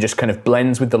form just kind of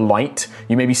blends with the light.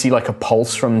 You maybe see like a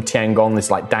pulse from Tiangong, this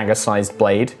like dagger-sized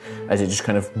blade, as it just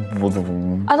kind of.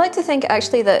 I'd like to think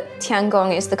actually that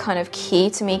Tiangong is the kind of key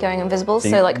to me going invisible.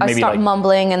 So like I maybe, start like-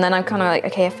 mumbling, and then I'm kind of like,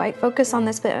 okay, if I focus on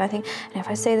this bit, and I think, and if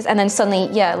I say this, and then suddenly,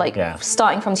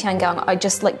 starting from Tiangong, I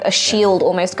just like a shield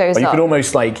almost goes You up. could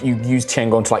almost like you use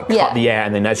Tiangong to like cut the air,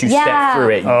 and then as you step Yeah. through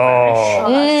it, you vanish. So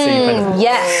you kind of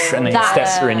Yes, and then you step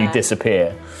through and you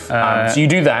disappear. So you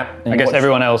do that. And I you guess watch-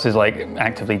 everyone else is like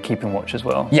actively keeping watch as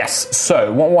well. Yes.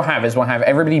 So what we'll have is we'll have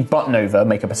everybody but Nova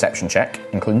make a perception check,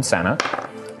 including Sana,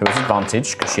 who has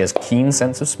advantage because she has keen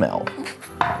sense of smell.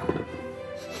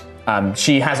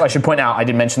 She has. I should point out. I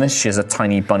did mention this. She has a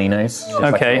tiny bunny nose. She has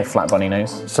like a Okay. little flat bunny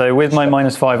nose. So with my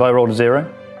 -5, I rolled a 0.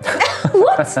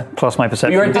 What? Plus my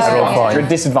perception. You're at I rolled 5. You're at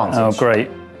disadvantage. Oh, great.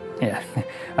 Yeah.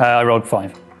 I rolled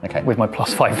 5. Okay. With my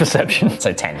 +5 perception.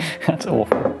 So 10. That's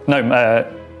awful. No,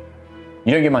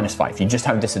 You don't get -5. You just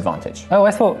have disadvantage. oh,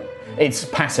 I thought. It's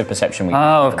passive perception.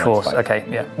 Oh, of course. Okay,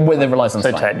 yeah. Well, it relies on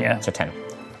So sleight. 10, yeah. So 10.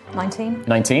 19.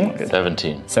 19.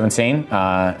 17. 17,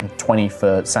 20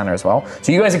 for Sana as well.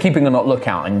 So you guys are keeping a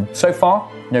lookout, and so far,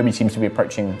 nobody seems to be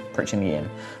approaching the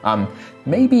inn.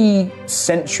 Maybe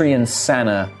Sentry and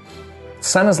Sana.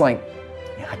 Sana's like,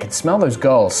 yeah, I can smell those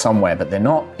girls somewhere, but they're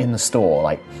not in the store.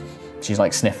 Like, she's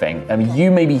like sniffing. I mean, you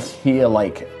maybe hear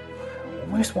like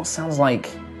almost what sounds like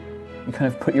you kind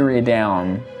of put your ear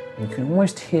down. You can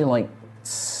almost hear like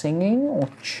singing or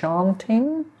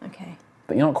chanting. Okay.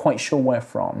 But you're not quite sure where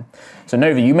from. So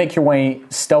Nova, you make your way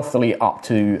stealthily up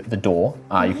to the door.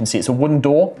 You can see it's a wooden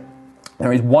door.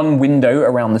 There is one window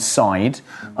around the side,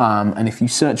 and if you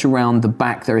search around the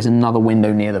back, there is another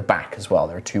window near the back as well.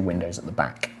 There are 2 windows at the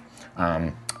back.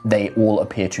 They all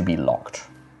appear to be locked.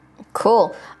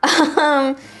 Cool.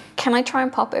 Can I try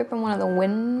and pop open one of the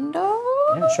windows?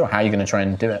 Yeah, sure. How are you going to try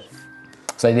and do it?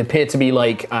 So they appear to be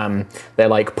like, they're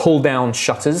like pull down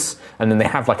shutters, and then they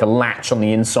have like a latch on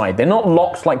the inside. They're not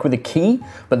locked like with a key,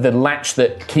 but the latch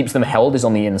that keeps them held is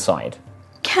on the inside.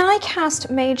 Can I cast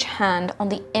Mage Hand on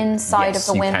the inside Yes,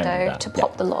 of the you can do window that, to yeah.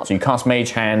 pop the lock? So you cast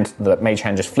Mage Hand, the Mage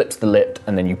Hand just flips the lid,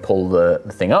 and then you pull the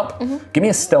thing up. Give me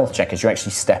a stealth check as you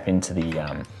actually step into the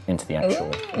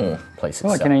actual place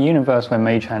itself. Like in a universe where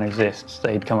Mage Hand exists,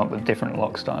 they'd come up with different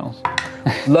lock styles.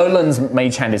 Lowlands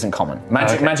Mage Hand isn't common.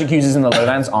 Magic users in the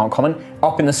Lowlands aren't common.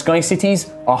 Up in the Sky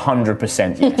Cities,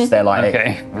 100% yes. They're like,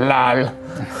 Okay. lol.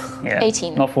 Yeah.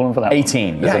 18. Not falling for that.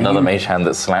 18. There's another mage hand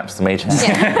that slaps the mage hand.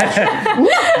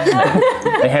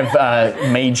 They have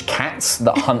mage cats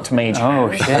that hunt mage Oh,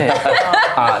 hands.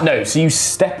 shit. No, so you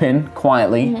step in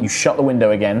quietly, you shut the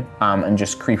window again, and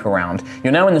just creep around.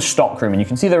 You're now in the stock room, and you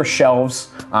can see there are shelves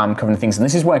covering things, and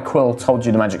this is where Quill told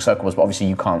you the magic circle was, but obviously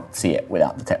you can't see it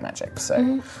without the tech magic,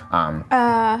 so...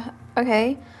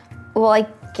 Okay. Well, I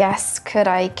guess could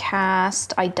I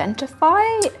cast Identify?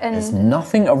 There's And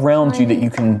nothing around you that you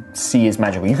can see as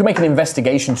magical. You can make an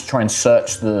investigation to try and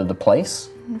search the place.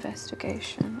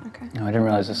 investigation. Okay. No, I didn't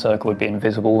realise the circle would be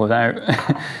invisible without.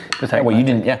 Well, you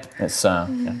didn't, yeah. It's,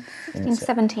 yeah.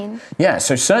 17. Yeah,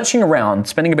 so searching around,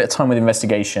 spending a bit of time with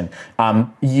investigation,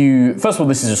 you... First of all,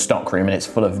 this is a stock room and it's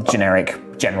full of generic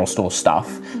general store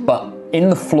stuff, but in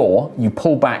the floor, you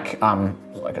pull back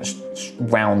like a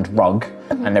round rug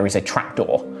and there is a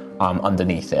trapdoor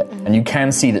underneath it. And you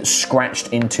can see that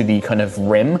scratched into the kind of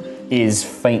rim is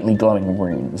faintly glowing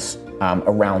runes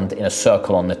around in a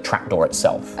circle on the trapdoor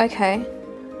itself. Okay.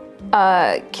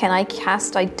 Can I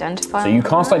cast Identify? So you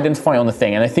cast Identify on the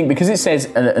thing, and I think because it says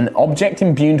an object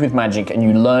imbued with magic and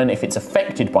you learn if it's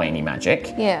affected by any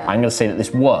magic, Yeah. I'm going to say that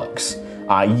this works.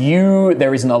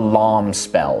 There is an alarm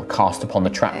spell cast upon the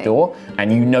trapdoor,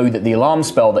 and you know that the alarm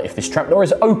spell, that if this trapdoor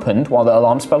is opened while the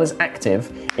alarm spell is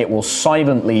active, it will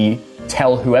silently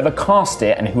tell whoever cast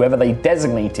it and whoever they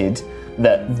designated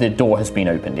that the door has been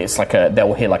opened. It's like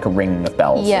they'll hear like a ring of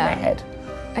bells in their head.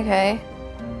 Okay.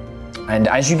 And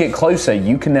as you get closer,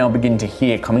 you can now begin to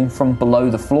hear, coming from below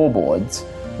the floorboards,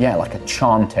 like a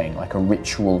chanting, like a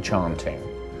ritual chanting.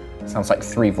 Sounds like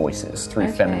 3 voices, 3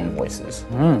 feminine voices.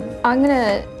 I'm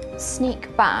gonna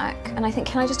sneak back, and I think,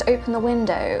 can I just open the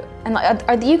window? And like,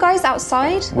 are you guys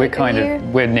outside? We're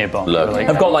nearby.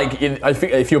 I've got like, I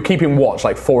think if you're keeping watch,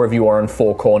 like 4 of you are in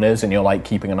 4 corners, and you're like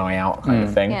keeping an eye out, kind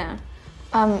of thing. Yeah.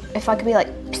 If I could be like,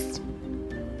 psst.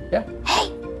 Yeah.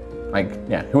 Hey. Like,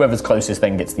 whoever's closest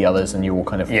then gets the others, and you all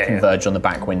kind of converge on the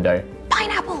back window.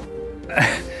 Pineapple.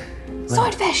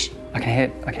 Swordfish. I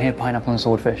can hear pineapple and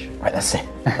swordfish. Right, that's it.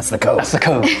 That's the code. That's the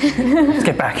code. Let's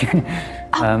get back.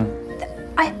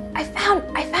 I found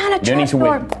a trap You don't need to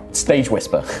door. stage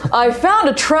whisper. I found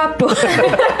a trap door.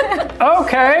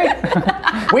 Okay.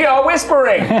 We are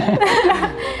whispering.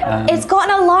 It's got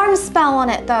an alarm spell on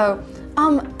it though.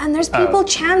 And there's people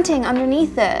chanting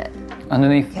underneath it.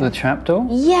 Underneath the trapdoor?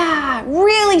 Yeah,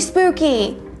 really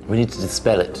spooky. We need to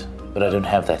dispel it, but I don't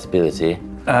have that ability.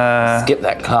 Skip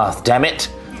that class, damn it!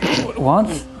 What?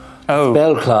 Oh,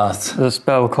 Spell class. the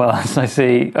spell class. I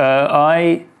see.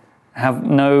 I have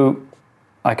no.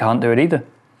 I can't do it either.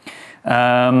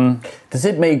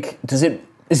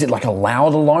 Is it like a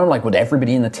loud alarm? Like, would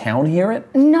everybody in the town hear it?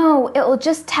 No, it will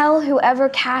just tell whoever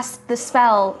cast the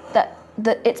spell that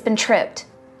it's been tripped.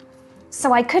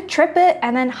 So I could trip it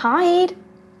and then hide.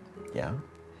 Yeah.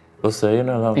 Also, you're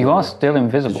no longer. You are still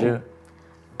invisible. Did you?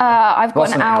 I've got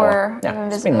Less an than hour of Yeah,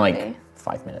 it's been invisibility. like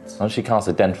 5 minutes. Once she can't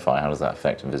identify, how does that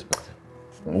affect invisibility?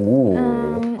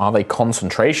 Ooh. Are they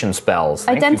concentration spells?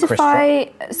 Thank you, Chris.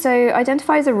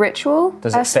 Identify is a ritual.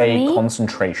 Does it say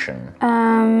concentration?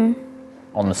 On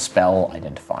the spell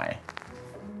identify.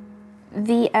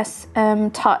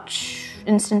 VSM touch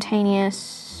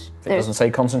instantaneous. If it doesn't say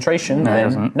concentration,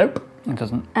 then nope. It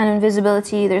doesn't. And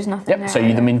invisibility, there's nothing there. So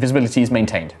the invisibility is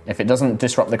maintained. If it doesn't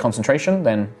disrupt the concentration,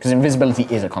 then because invisibility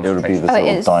is a It would be concentration. this it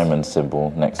little is. diamond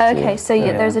symbol next to Okay, so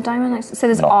there's a diamond next. So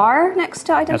there's No. R next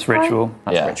to identify. That's ritual.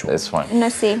 Yeah, ritual. it's fine. No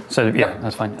C. So yeah,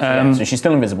 that's fine. So she's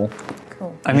still invisible.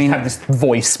 I You mean, have this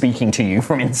voice speaking to you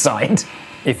from inside.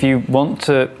 if you want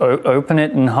to open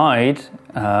it and hide,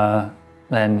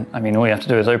 then I mean, all you have to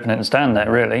do is open it and stand there,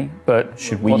 really. But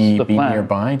Should what's we the be plan?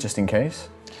 nearby just in case?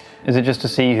 Is it just to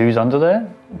see who's under there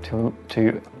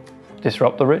to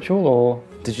disrupt the ritual, or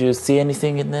Did you see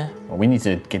anything in there? Well, we need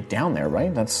to get down there,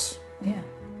 right? That's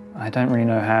I don't really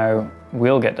know how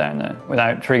we'll get down there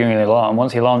without triggering the alarm.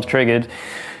 Once the alarm's triggered,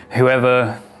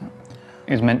 whoever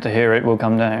is meant to hear it will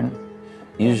come down.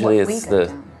 Usually What, we it's go the.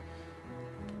 down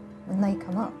when they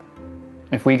come up.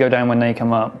 If we go down when they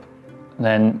come up,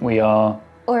 then we are.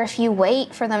 Or if you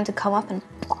wait for them to come up and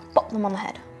bop them on the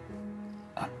head.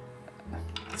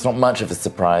 It's not much of a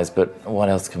surprise, but what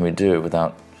else can we do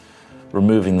without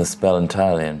removing the spell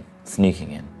entirely and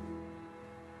sneaking in?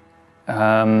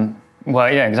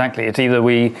 Well, yeah, exactly. It's either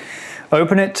we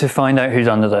open it to find out who's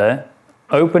under there,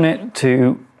 open it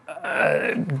to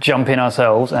jump in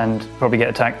ourselves and probably get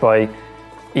attacked by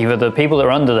either the people that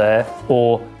are under there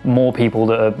or more people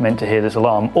that are meant to hear this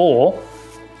alarm, or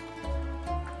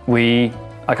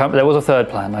there was a third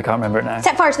plan, I can't remember it now.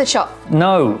 Set fire to the shop.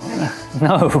 No,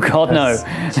 God, no.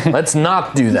 Let's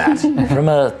not do that.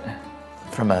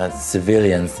 From a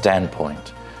civilian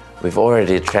standpoint, we've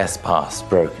already trespassed,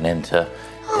 broken into.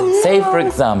 Say, for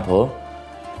example,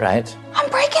 right? I'm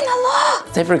breaking the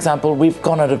law. Say, for example, we've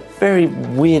gone on a very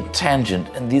weird tangent,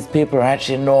 and these people are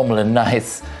actually normal and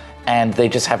nice, and they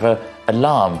just have an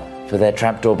alarm for their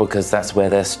trapdoor because that's where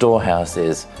their storehouse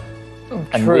is.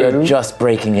 And we are just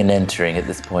breaking and entering at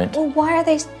this point. Well, why are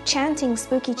they chanting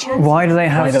spooky chants? Why do they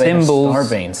have Why do they have symbols?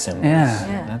 Starbane symbols?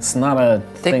 Yeah. That's not a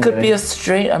They thing could that be a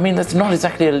strange. I mean, that's not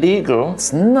exactly illegal.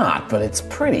 It's not, but it's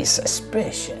pretty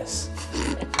suspicious.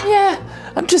 Yeah,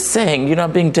 I'm just saying.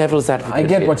 I'm being devil's advocate. I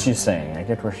get here. what you're saying.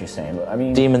 But I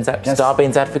mean,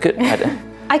 Starbane's advocate.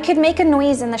 I could make a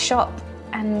noise in the shop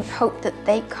and hope that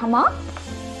they come up.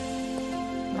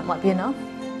 That might be enough.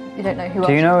 You don't know who else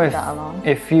Do you know would do that alarm.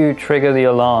 if you trigger the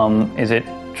alarm, is it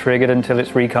triggered until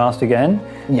it's recast again?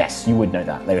 Yes, you would know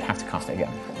that. They would have to cast it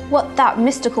again. What that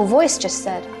mystical voice just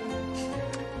said.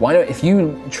 Why don't, if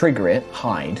you trigger it,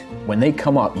 hide, when they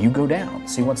come up, you go down,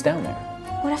 see what's down there.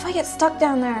 What if I get stuck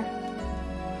down there?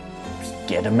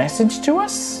 Get a message to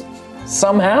us?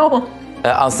 Somehow?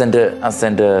 I'll send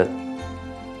a.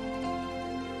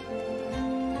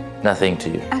 Nothing to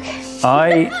you.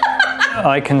 Okay.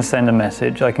 I can send a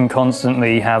message. I can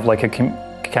constantly have like a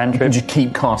cantrip. Just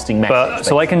keep casting messages.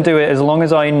 So I can do it as long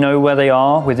as I know where they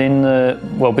are within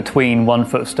between 1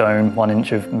 foot of stone, 1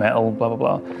 inch of metal, blah,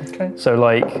 blah, blah. Okay. So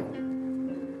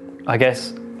I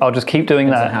guess I'll just keep doing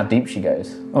Depends that. on how deep she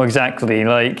goes. Oh, exactly.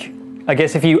 I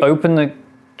guess if you open the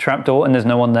trapdoor and there's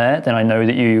no one there, then I know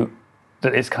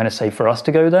that it's kind of safe for us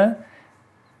to go there.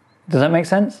 Does that make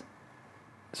sense?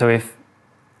 So if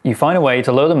you find a way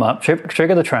to load them up,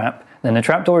 trigger the trap, then the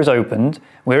trapdoor is opened,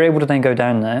 we're able to then go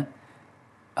down there.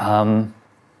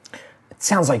 It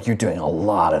sounds like you're doing a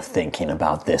lot of thinking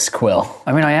about this, Quill.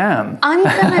 I mean, I am. I'm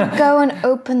gonna go and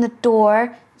open the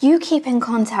door. You keep in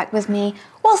contact with me.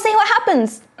 We'll see what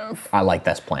happens. I like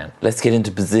this plan. Let's get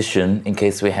into position in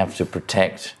case we have to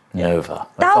protect Nova.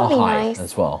 That would I'll be hide nice.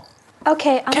 as well.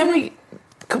 Okay.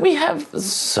 Can we have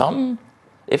some?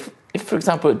 If for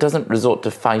example it doesn't resort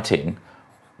to fighting,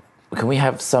 can we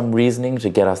have some reasoning to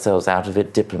get ourselves out of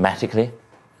it diplomatically?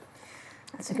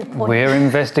 That's a good point. We're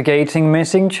investigating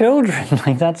missing children.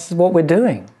 Like, that's what we're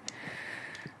doing.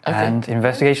 Okay. And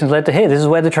investigations led to here. This is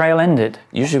where the trail ended.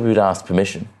 Usually we would ask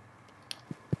permission.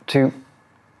 To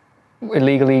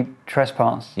illegally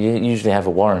trespass. You usually have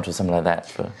a warrant or something like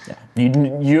that. But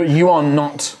You are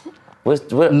not we're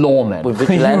lawmen. We're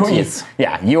vigilantes.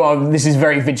 Yeah, you are. This is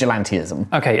very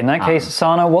vigilantism. Okay, in that case,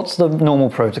 Sana, what's the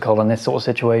normal protocol in this sort of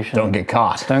situation? Don't get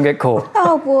caught. Don't get caught.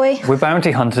 Oh boy. We're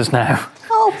bounty hunters now.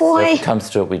 Oh So boy. if it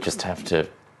comes to it, we just have to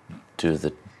do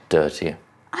the dirty.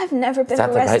 I've never been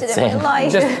that the right arrested in saying? my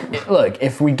life. Just look.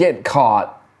 If we get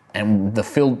caught, and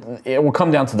it will come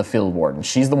down to the field warden.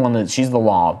 She's the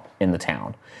law in the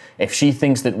town. If she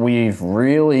thinks that we've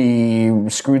really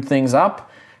screwed things up,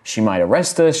 she might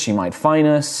arrest us. She might fine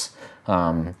us.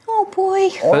 Oh boy.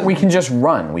 Or we can just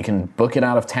run. We can book it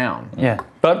out of town. Yeah,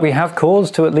 but we have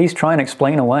cause to at least try and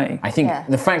explain away. I think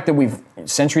the fact that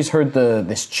Sentry's heard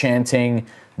this chanting,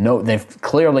 they've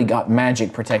clearly got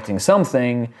magic protecting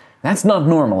something. That's not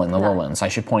normal in the lowlands, I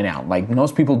should point out. Like,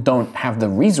 most people don't have the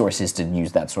resources to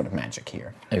use that sort of magic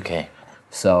here. Okay.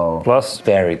 So, Plus,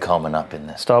 Very common up in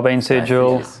this. Starbane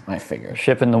Sigil, I figured.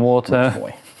 ship in the water,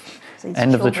 Boy.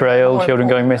 end of the trail, children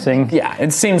going missing. Yeah,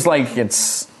 it seems like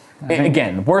it's...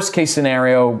 Again, worst case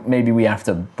scenario, maybe we have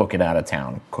to book it out of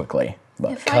town quickly.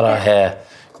 But Cut our hair,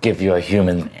 give you a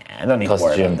human I don't need to worry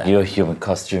costume. about that. Your human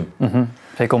costume.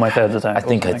 Take all my feathers out. I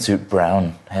think I'd suit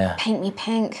brown hair. Paint me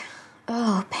pink.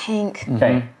 Oh, pink.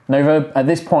 Okay, Nova, at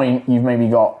this point, you've maybe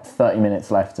got 30 minutes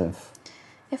left of...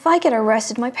 If I get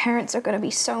arrested, my parents are going to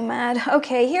be so mad.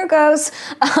 Okay, here goes.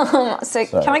 So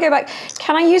can I go back?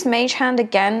 Can I use Mage Hand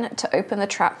again to open the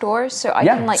trapdoor so I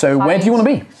can, like, so hide? where do you want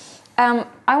to be?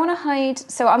 I want to hide...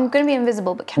 So I'm going to be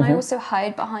invisible, but can I also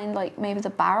hide behind, like, maybe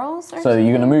the barrels or So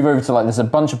you're going to move over to, like, there's a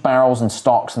bunch of barrels and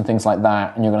stocks and things like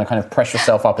that, and you're going to kind of press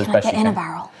yourself up as Can I best you get in can. a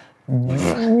barrel?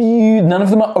 None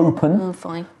of them are open. Oh,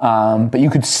 fine. But you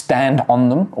could stand on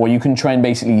them, or you can try and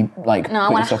basically put No, I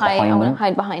want to yourself hide. I behind want them. to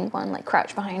hide behind one, like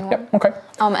crouch behind one. Yep. Okay.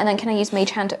 And then can I use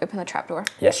Mage Hand to open the trapdoor?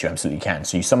 Yes, you absolutely can.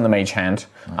 So you summon the Mage Hand,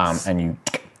 and you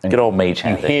Good old mage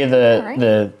you hand.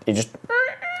 hear it just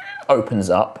opens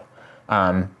up.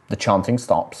 The chanting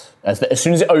stops. As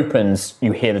soon as it opens,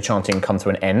 you hear the chanting come to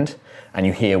an end, and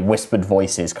you hear whispered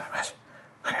voices.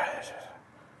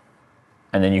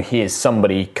 And then you hear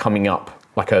somebody coming up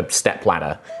like a step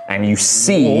ladder, and you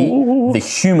see the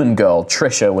human girl,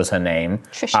 Trisha was her name,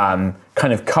 Trisha.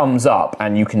 kind of comes up,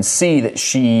 and you can see that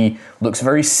she looks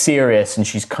very serious, and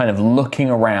she's kind of looking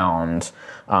around.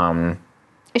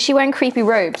 Is she wearing creepy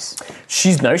robes?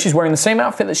 She's wearing the same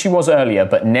outfit that she was earlier,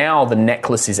 but now the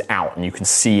necklace is out, and you can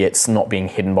see it's not being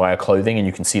hidden by her clothing, and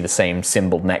you can see the same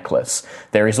symboled necklace.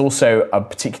 There is also a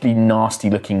particularly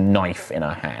nasty-looking knife in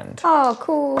her hand. Oh,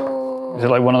 cool. Is it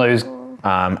like one of those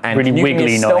And really you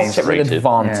wiggly can stealth knives? it with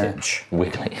advantage.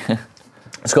 Wiggly.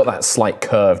 It's got that slight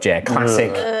curved,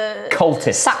 classic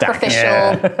cultist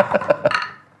Sacrificial. stack.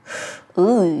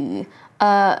 Ooh.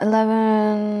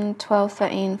 11, 12,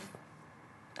 13,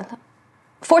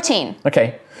 14.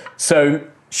 Okay, so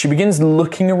she begins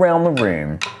looking around the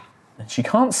room, and she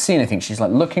can't see anything. She's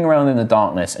like looking around in the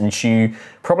darkness, and she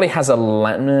probably has a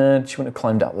lantern. She wouldn't have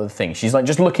climbed up the thing. She's like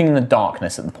just looking in the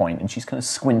darkness at the point, and she's kind of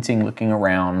squinting, looking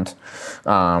around.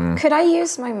 Could I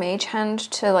use my Mage Hand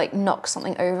to, like, knock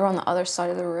something over on the other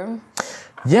side of the room?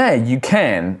 Yeah, you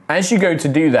can. As you go to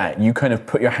do that, you kind of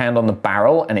put your hand on the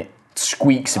barrel, and it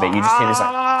squeaks a bit. You just hear this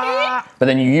like, but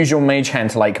then you use your Mage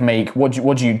Hand to like make what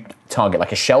do you target,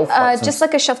 like a shelf? Just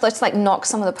like a shelf that's like knock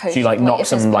some of the potions. So you like knock if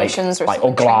there's some potions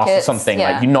or glass or something.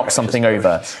 Yeah. Like you knock something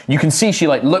over. You can see she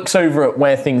like looks over at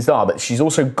where things are, but she's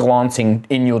also glancing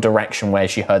in your direction where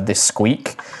she heard this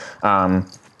squeak. No.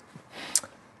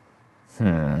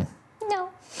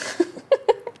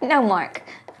 No, Mark.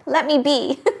 Let me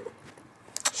be.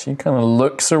 She kind of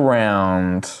looks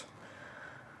around.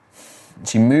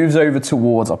 She moves over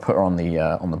towards. I'll put her on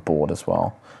the board as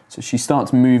well. So she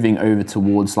starts moving over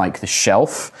towards like the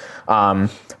shelf,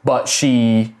 but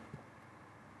she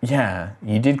Yeah,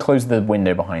 you did close the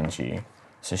window behind you.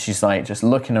 So she's like just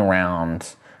looking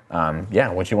around. Yeah,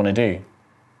 what do you want to do?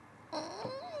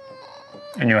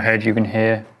 In your head, you can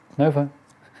hear Nova.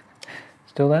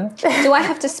 Still there? Do I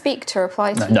have to speak to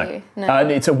reply to you? No.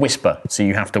 It's a whisper, so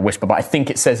you have to whisper. But I think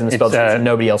it says in the spell description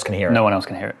nobody else can hear it. No one else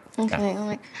can hear it. Okay, I'm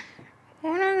like,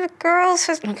 one of the girls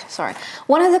has... Okay, sorry.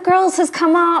 One of the girls has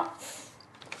come up.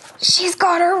 She's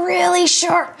got a really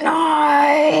sharp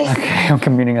knife. Okay, I'm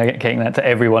communicating that to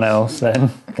everyone else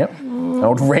then. Yep.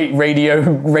 Old radio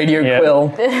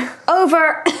quill.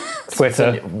 Over.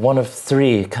 Twitter. One of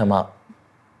 3 come up.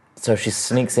 So she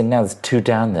sneaks in now. There's 2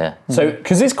 down there. So,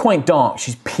 because it's quite dark,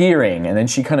 she's peering, and then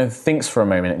she kind of thinks for a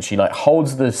moment, and she like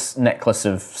holds this necklace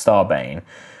of Starbane.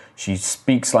 She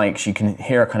speaks like she can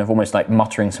hear her kind of almost like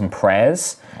muttering some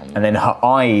prayers, and then her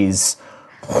eyes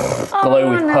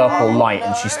glow with purple light,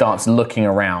 and she starts looking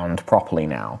around properly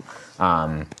now.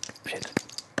 Shit.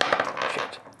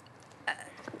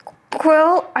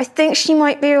 Quill, I think she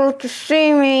might be able to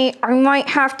see me. I might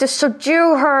have to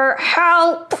subdue her.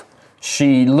 Help!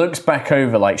 She looks back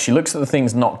over, like she looks at the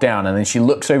things knocked down, and then she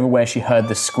looks over where she heard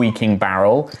the squeaking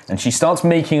barrel, and she starts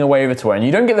making her way over to her. And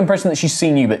you don't get the impression that she's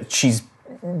seen you, but she's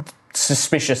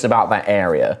suspicious about that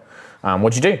area.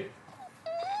 What'd you do?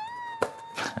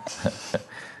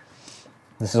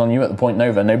 This is on you at the point,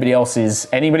 Nova. Anybody else,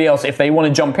 if they want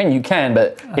to jump in, you can,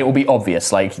 but it will be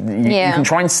obvious. Like, you can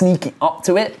try and sneak up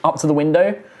to the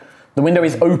window. The window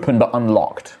is open but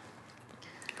unlocked.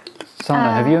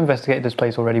 Sana, have you investigated this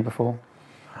place already before?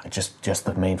 Just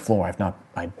the main floor.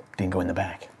 I didn't go in the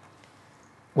back.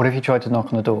 What if you tried to knock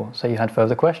on the door? Say you had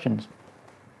further questions.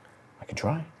 I could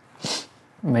try.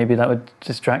 Maybe that would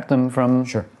distract them from...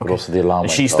 Sure. But also the alarm.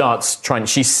 She starts trying...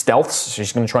 She stealths, so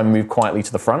she's going to try and move quietly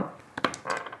to the front.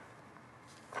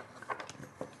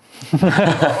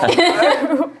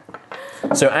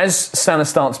 So as Sana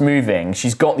starts moving,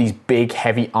 she's got these big,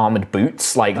 heavy armored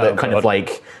boots, like that kind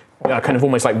of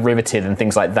almost like riveted and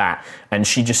things like that. And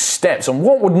she just steps on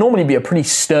what would normally be a pretty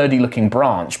sturdy looking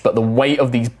branch, but the weight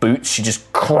of these boots, she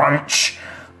just crunch.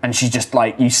 And she's just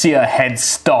like, you see her head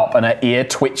stop and her ear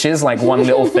twitches like one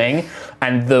little thing.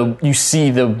 And you see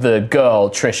the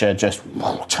girl, Trisha, just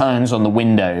turns on the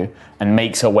window and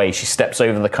makes her way. She steps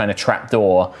over the kind of trap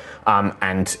door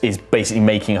and is basically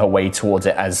making her way towards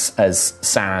it as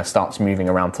Sana starts moving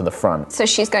around to the front. So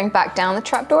she's going back down the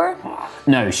trapdoor?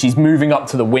 No, she's moving up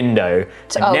to the window.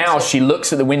 She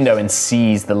looks at the window and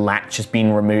sees the latch has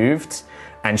been removed.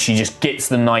 And she just gets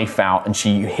the knife out and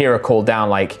you hear her call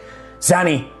down like,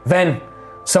 Zanny, Ven,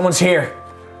 someone's here.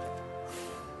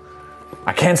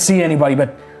 I can't see anybody,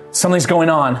 but something's going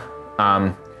on.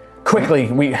 Quickly,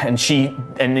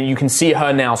 and you can see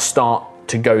her now start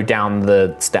to go down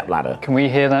the step ladder. Can we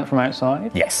hear that from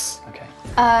outside? Yes. Okay.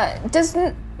 Does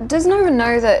Nova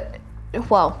know that?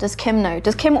 Well, does Kim know?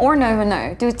 Does Kim or Nova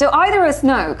know? Do either of us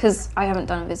know? Because I haven't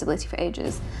done invisibility for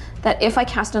ages. That if I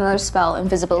cast another spell,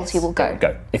 invisibility will go.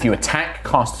 Go. If you attack,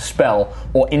 cast a spell,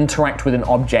 or interact with an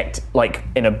object, like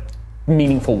in a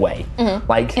meaningful way,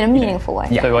 like in a meaningful way.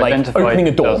 Yeah, So like opening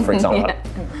a door, for example.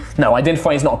 No,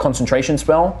 identify is not a concentration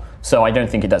spell, so I don't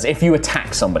think it does. If you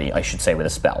attack somebody, I should say, with a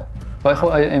spell. But I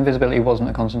thought invisibility wasn't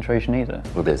a concentration either.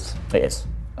 It is. It is.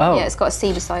 Oh. Yeah, it's got a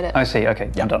C beside it. I see, okay,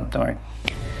 I'm done, don't worry.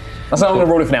 That's how I'm going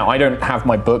to roll it for now. I don't have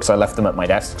my books, I left them at my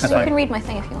desk. So. You can read my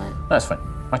thing if you want. That's fine.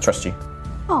 I trust you.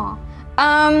 Aw.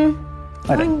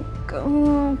 I don't.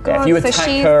 Oh, God. Yeah, if you So attack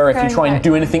she's her, if you going try and back.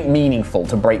 do anything meaningful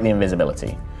to break the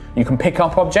invisibility, you can pick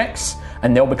up objects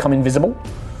and they'll become invisible.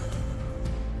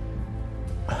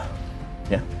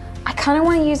 Yeah. I kind of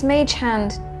want to use Mage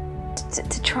Hand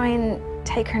to try and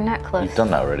take her necklace. You've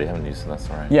done that already, haven't you? So that's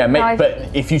all right. Yeah, No, but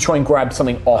if you try and grab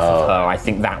something off of her, I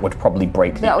think that would probably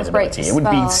break the That would break invisibility. the It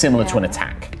would be spell, similar to an yeah.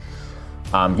 attack.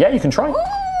 Yeah, you can try.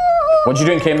 What you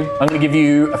doing, Kim? I'm going to give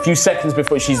you a few seconds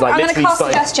before she's like I'm going to literally cast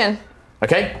starting. Suggestion.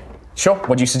 Okay, sure.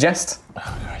 What do you suggest?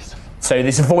 So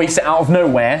this voice out of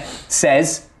nowhere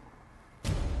says,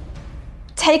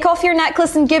 Take off your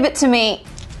necklace and give it to me.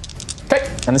 okay,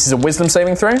 and this is a wisdom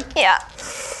saving throw. Yeah.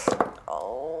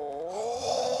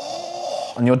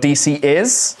 And your DC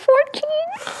is? 14.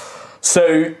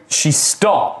 So she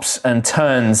stops and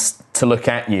turns to look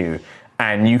at you,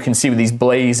 and you can see with these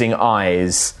blazing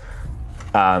eyes,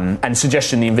 and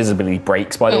suggestion the invisibility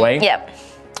breaks, by the way. Yep.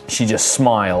 She just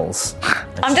smiles.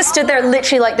 I'm just stood there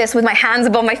literally like this with my hands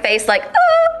above my face like,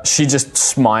 She just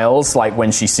smiles like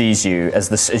when she sees you, as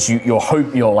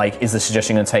you're like, is the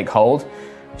suggestion going to take hold?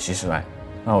 She's just like,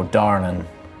 oh darling,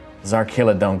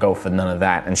 Zarkilla don't go for none of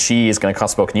that. And she is going to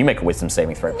cast a spell. Can you make a wisdom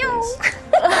saving throw, please?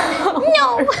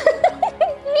 No.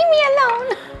 Leave me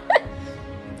alone.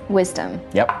 Wisdom.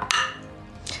 Yep.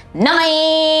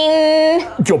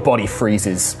 9! Your body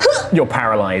freezes. You're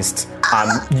paralyzed.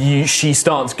 She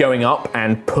starts going up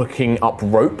and picking up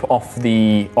rope off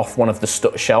one of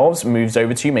the shelves, moves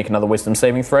over to you, make another wisdom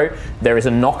saving throw. There is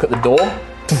a knock at the door.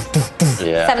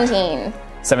 Yeah.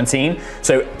 17.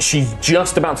 So she's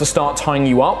just about to start tying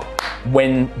you up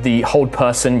when the hold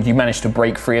person, you manage to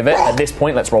break free of it. At this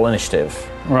point, let's roll initiative.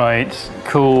 Right,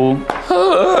 cool.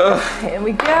 Here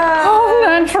we go. Oh,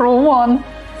 natural 1.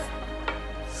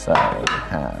 So you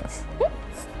have...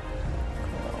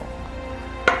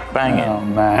 Bang it. Oh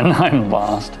man, I'm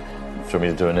last. Do you want me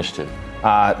to do initiative?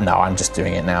 No, I'm just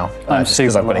doing it now. I'm just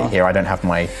because super I've got it lost. here, I don't have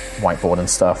my whiteboard and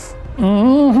stuff.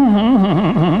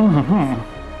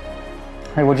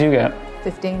 Hey, what'd you get?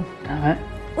 15. Damn it.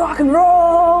 Rock and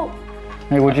roll!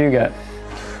 Hey, what'd you get?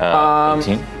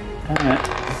 18. Damn it.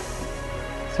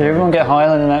 So everyone get higher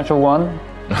than a natural 1?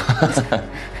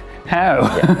 How?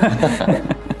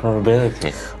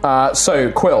 Probability. So,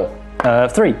 Quill,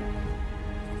 3.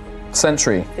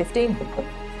 Sentry, 15.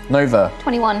 Nova,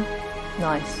 21.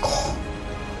 Nice.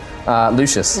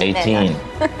 Lucius. 18.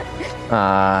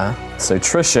 So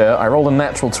Trisha, I rolled a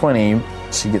natural 20.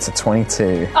 She gets a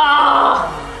 22.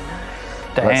 Damn.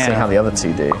 Let's see how the other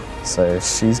two do. So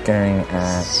she's going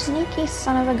at Sneaky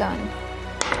son of a gun.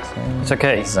 It's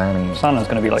okay. Zanny. Sana's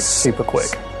gonna be like super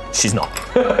quick. She's not.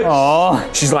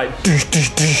 Aww. She's like, "Dush,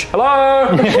 dush, dush.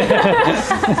 Hello!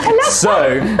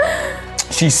 So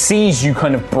she sees you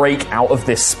kind of break out of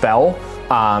this spell.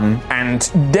 And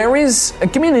there is...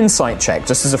 give me an insight check,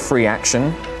 just as a free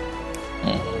action.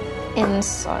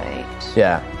 Insight.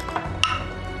 Yeah.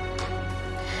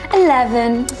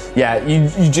 11. Yeah,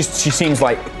 she seems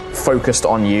like focused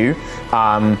on you.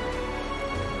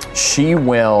 She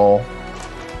will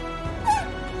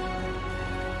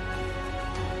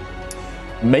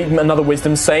make another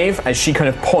wisdom save as she kind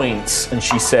of points and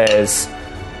she says,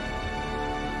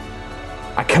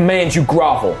 I command you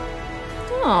grovel.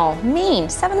 Oh, mean.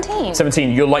 17.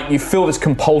 17, you feel this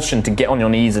compulsion to get on your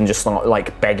knees and just start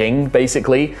like begging,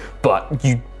 basically, but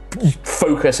you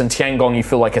focus, and Tiangong, you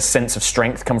feel like a sense of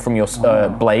strength come from your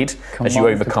blade as you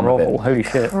overcome it. Holy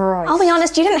shit. I'll be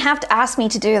honest, you didn't have to ask me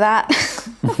to do that.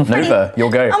 Nova, you'll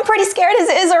go. I'm pretty scared as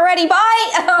it is already.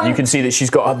 Bye! You can see that she's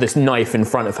got this knife in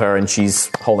front of her and she's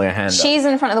holding her hand up. She's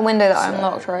in front of the window that I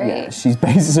unlocked, right? Yeah, she's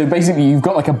basically you've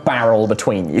got like a barrel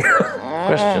between you.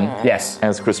 Question. Yes.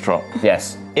 As Chris Trot.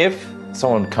 Yes. If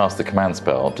someone casts a command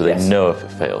spell, do they Yes. know if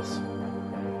it fails?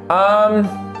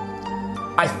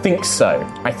 I think so.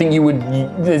 I think you would.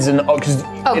 There's an. Cause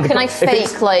Can I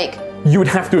fake, like... You would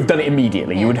have to have done it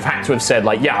immediately. You would have had to have said,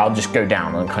 like, yeah, I'll just go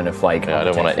down and kind of like. Yeah, I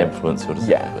don't want to take it. influence your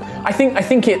decision. Yeah. I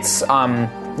think it's.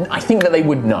 I think that they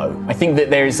would know. I think that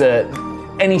there's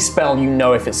any spell you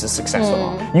know if it's a success or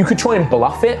not. You could try and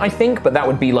bluff it, I think, but that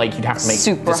would be like you'd have to make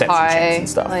Super deception high. checks and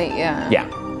stuff. Like, yeah. Yeah.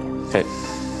 Okay.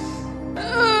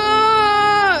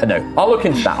 No, I'll look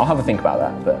into that. I'll have a think about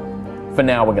that. But for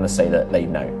now, we're going to say that they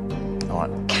know. All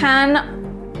right. Can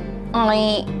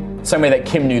I... Same way that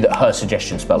Kim knew that her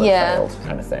suggestion spell had Yeah. failed,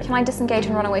 kind of thing. Can I disengage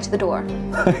and run away to the door?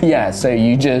 Yeah, so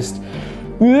you just...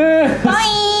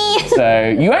 Bye! So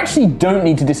you actually don't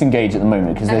need to disengage at the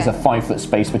moment because there's a Okay. 5-foot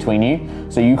space between you.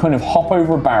 So you kind of hop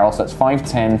over a barrel, so that's 5,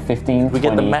 10, 15, We 20,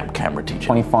 get the map camera, teacher.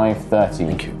 25, 30.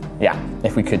 Thank you. Yeah,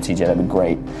 if we could, TJ, that'd be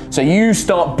great. So you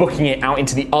start booking it out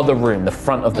into the other room, the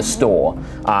front of the store,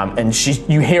 and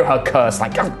you hear her curse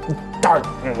like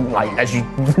as you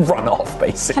run off,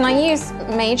 basically. Can I use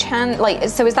Mage Hand? Like,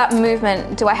 so is that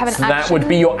movement? Do I have an So action? that would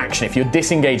be your action if you're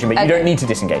disengaging, but you don't need to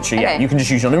disengage. So yeah, Okay. you can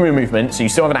just use your normal movement, so you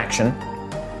still have an action.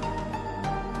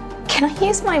 Can I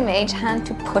use my Mage Hand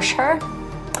to push her?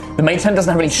 The mage hand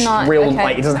doesn't have any not- real, okay.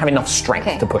 like, it doesn't have enough strength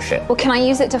Okay. to push it. Well, can I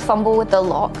use it to fumble with the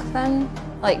lock then?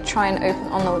 Like, try and open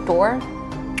on the door?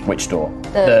 Which door?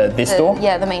 This door?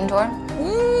 Yeah, the main door.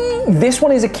 This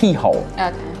one is a keyhole.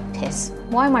 Okay. Piss.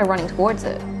 Why am I running towards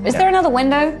it? Is there another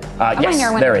window? Am I Yes, near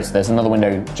a window? there is. There's another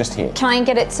window just here. Can I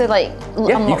get it to, like, Yeah,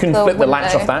 you unlock can flip the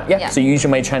latch window? off that. Yeah. So you use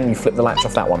your mage hand and you flip the latch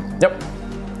off that one. Yep.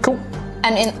 Cool.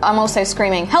 And I'm also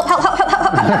screaming, help, help, help, help,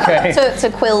 help, help, Okay. to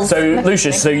Quills. So,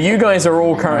 Lucius, so you guys are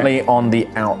all currently on the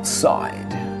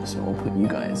outside. So we'll put you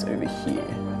guys over here.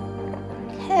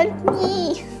 Help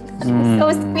me. I'm so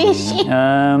squishy.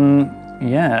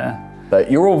 Yeah.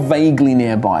 But you're all vaguely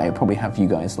nearby. I'll probably have you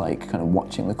guys, like, kind of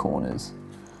watching the corners.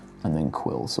 And then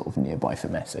Quill sort of nearby for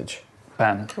message.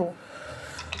 Bam. Cool.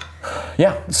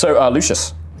 Yeah, so,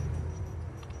 Lucius.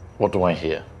 What do I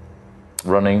hear?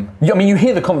 Running. I mean, you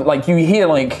hear you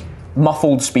hear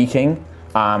muffled speaking.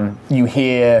 You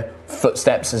hear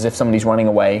footsteps as if somebody's running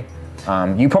away.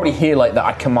 You probably hear like that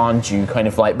I command you, kind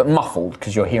of like, but muffled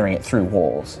because you're hearing it through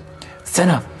walls.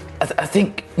 Senna, I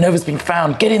think Nova's been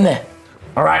found. Get in there.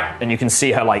 All right, and you can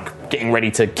see her like getting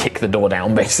ready to kick the door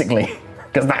down, basically,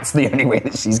 because that's the only way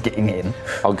that she's getting in.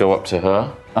 I'll go up to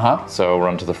her. So I'll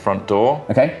run to the front door.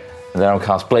 Okay. And then I'll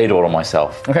cast Blade Order on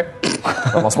myself. Okay.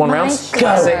 Last one round.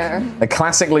 Classic. The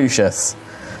classic Lucius.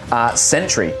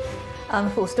 Sentry.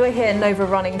 Of course, do I hear Nova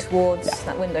running towards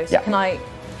that window? So can I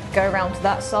go around to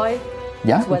that side?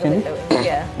 Yeah, To where the window is?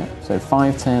 Yeah. So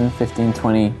 5, 10, 15,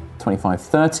 20, 25,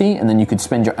 30, and then you could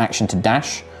spend your action to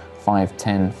dash. 5,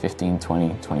 10, 15,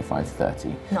 20, 25,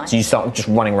 30. Nice. So you start just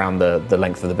running around the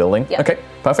length of the building. Yeah. Okay,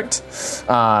 perfect. So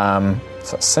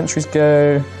that's sentries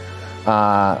go.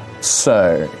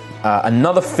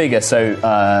 Another figure.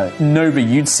 So Nova,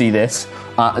 you'd see this.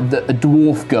 A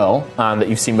dwarf girl that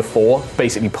you've seen before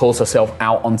basically pulls herself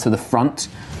out onto the front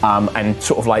and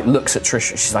sort of like looks at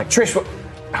Trish. She's like, Trish, what?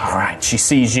 All right, she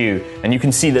sees you, and you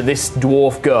can see that this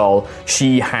dwarf girl,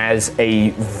 she has a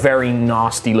very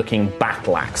nasty looking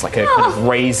battle axe, like a kind of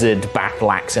razored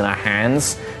battle axe in her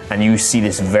hands, and you see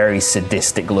this very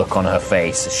sadistic look on her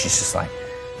face. She's just like,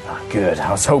 oh, good,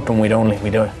 I was hoping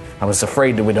I was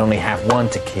afraid that we'd only have one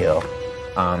to kill.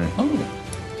 I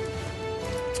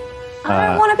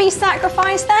don't want to be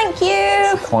sacrificed, thank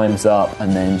you. She climbs up,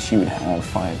 and then she would have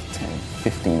 5, 10,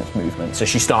 15 of movement. So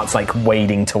she starts like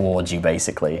wading towards you,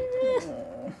 basically.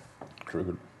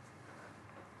 Triggered.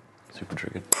 Super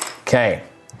triggered. Okay.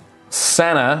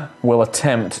 Sana will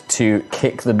attempt to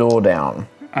kick the door down.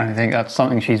 I think that's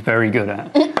something she's very good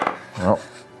at. Well,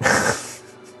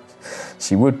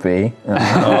 she would be. Roll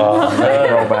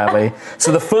badly.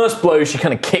 So the first blow, she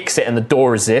kind of kicks it and the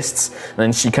door resists. And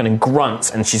then she kind of grunts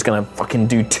and she's going to fucking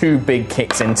do 2 big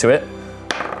kicks into it.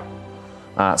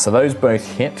 So those both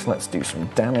hit. Let's do some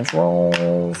damage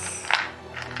rolls.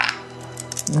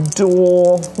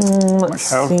 Door. What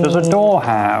health does a door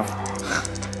have?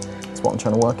 That's what I'm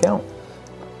trying to work out.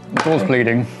 The door's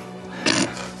bleeding.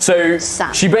 So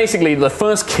she basically, the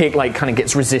first kick like kind of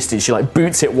gets resisted. She like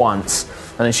boots it once,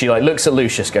 and then she like looks at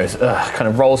Lucius, goes, ugh, kind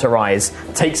of rolls her eyes,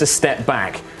 takes a step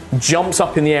back, jumps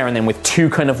up in the air, and then with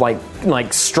 2 kind of like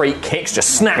straight kicks,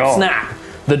 just snap, snap.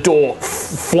 The door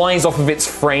flies off of its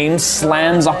frame,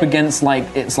 slams up against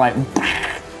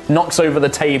knocks over the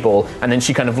table, and then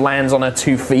she kind of lands on her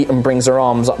 2 feet and brings her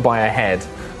arms up by her head.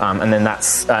 And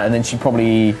then she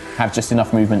probably have just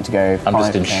enough movement to go. I'm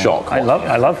just in shock. I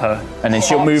love her. And then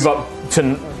she'll move up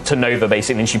to Nova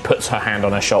basically, and she puts her hand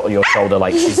on your shoulder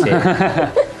like she's here.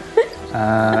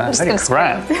 Holy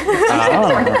crap.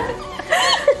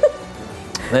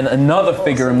 Then another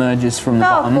figure emerges from the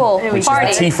bottom, which is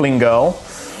the tiefling girl.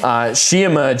 She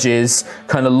emerges,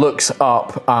 kind of looks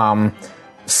up,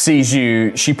 sees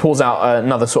you. She pulls out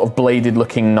another sort of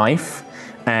bladed-looking knife,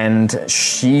 and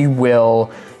she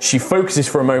focuses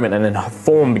for a moment, and then her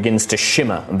form begins to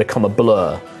shimmer and become a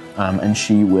blur. And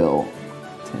she will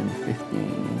 10,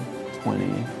 15,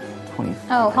 20,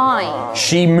 25. Oh, hi.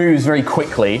 She moves very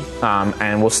quickly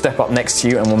and will step up next to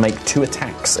you and will make 2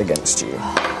 attacks against you.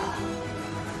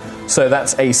 So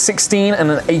that's a 16 and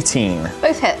an 18.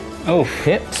 Both hit. Oh,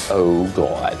 hit. Oh,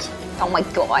 God. Oh, my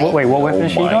God. Wait, what weapon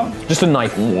has she got? Just a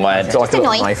knife. What? Just a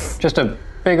knife. Just a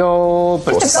big old...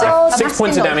 6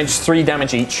 points of damage, 3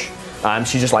 damage each.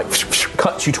 She just like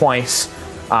cuts you twice.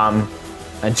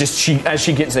 And just as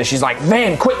she gets there, she's like,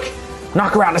 man, quick,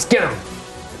 knock her out, let's get him.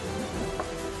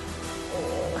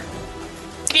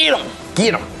 Get him.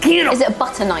 Get him. Get him. Is it a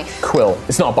butter knife? Quill.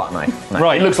 It's not a butter knife. No.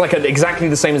 Right. It looks like exactly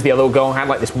the same as the other girl. Had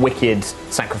like this wicked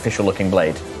sacrificial looking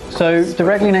blade. So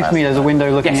directly next to me there's a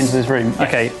window looking into this room. Yes.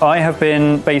 Okay, I have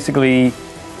been basically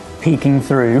peeking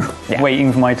through,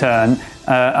 waiting for my turn.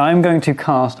 I'm going to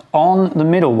cast on the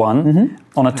middle one,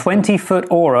 on a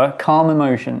 20-foot aura, Calm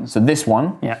Emotions. So this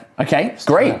one? Yeah. Okay,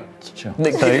 great. So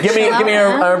give me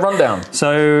a rundown.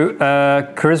 So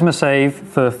charisma save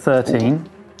for 13.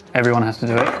 Everyone has to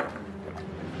do it.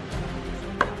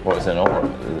 What is an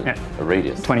aura? A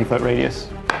radius? 20-foot radius.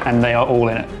 And they are all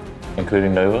in it.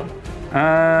 Including Nova?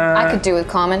 I could do with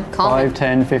Carmen. 5,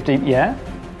 10, 15, yeah?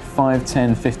 5,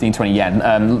 10, 15, 20,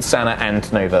 yeah. Sana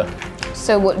and Nova.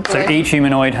 So what? So each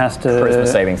humanoid has to... Charisma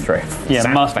saving throw. Yeah,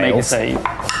 Sana must fails. make a save.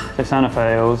 So Sana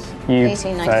fails. You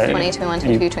 18, 19, 20, 21,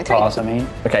 22, 23. Pass, I mean.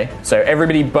 Okay, so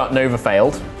everybody but Nova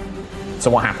failed. So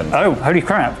what happened? Oh, holy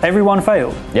crap. Everyone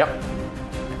failed. Yep.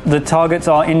 The targets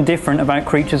are indifferent about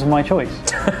creatures of my choice.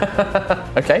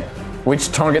 Okay.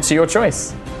 Which targets are your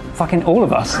choice? Fucking all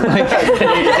of us.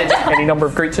 Any number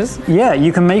of creatures? Yeah,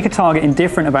 you can make a target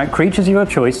indifferent about creatures of your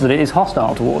choice that it is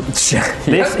hostile towards.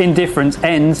 This indifference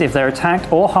ends if they're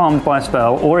attacked or harmed by a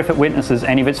spell, or if it witnesses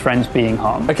any of its friends being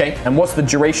harmed. Okay, and what's the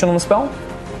duration on the spell?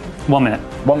 1 minute.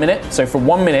 1 minute. So for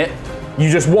 1 minute, you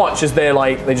just watch as they're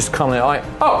like, they just come in like,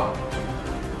 oh,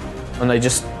 and they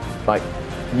just like,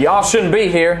 y'all shouldn't be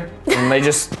here, and they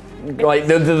just like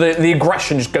the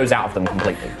aggression just goes out of them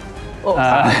completely.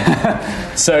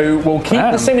 So we'll keep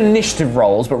the same initiative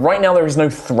rolls, but right now there is no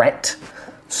threat.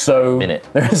 So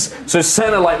so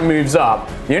Senna like moves up.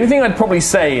 The only thing I'd probably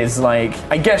say is like,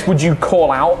 I guess, would you call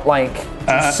out like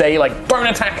say like don't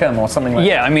attack him or something like that?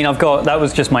 Yeah, I mean that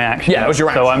was just my action. Yeah, that was your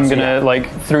action. So I'm gonna like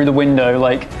through the window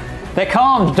like, they're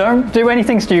calm, don't do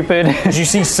anything stupid. Did you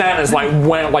see Santa's like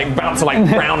about to like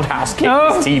roundhouse kick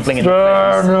his tiefling in the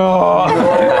face?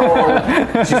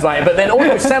 No. She's like, but then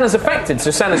also Santa's affected,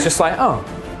 so Santa's just like, oh.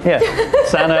 Yeah,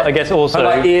 Santa, I guess also. Her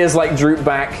like ears like droop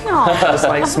back, just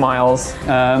like smiles.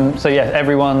 So yeah,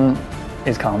 everyone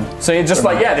is calm. So you're just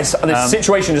like, this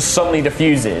situation just suddenly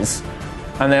diffuses,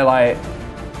 and they're like,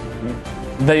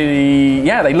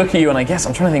 they look at you, and I guess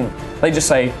I'm trying to think. They just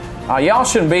say, y'all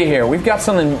shouldn't be here. We got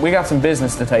some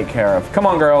business to take care of. Come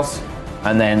on, girls.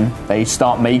 And then they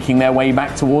start making their way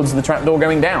back towards the trapdoor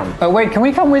going down. Oh wait, can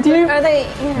we come with you? Are they?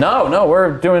 Yeah. No,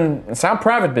 it's our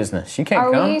private business. You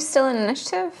can't come. Are we still in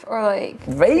initiative or like?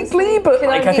 Vaguely, but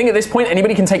like I think at this point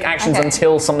anybody can take actions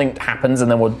until something happens, and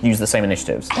then we'll use the same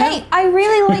initiatives. Hey, I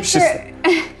really like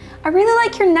I really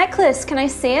like your necklace. Can I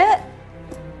see it?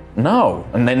 No,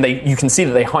 and then you can see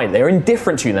that they hide. They're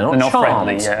indifferent to you. They're not charmed.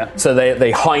 Friendly. Yeah. So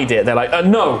they hide it. They're like,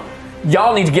 no,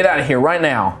 y'all need to get out of here right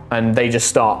now, and they just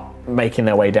start making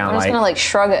their way down. I'm just gonna like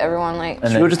shrug at everyone like.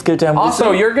 And we'll just go down.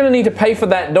 Also, you're gonna need to pay for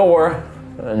that door.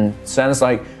 And Santa's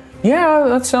like, yeah,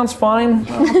 that sounds fine.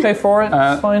 I'll pay for it.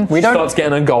 It's fine. Starts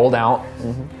getting a gold out.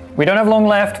 Mm-hmm. We don't have long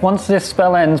left. Once this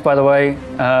spell ends, by the way.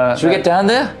 Should we get down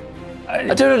there?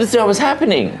 I don't understand what's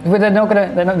happening. Well, they're not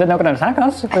gonna attack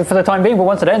us for the time being. But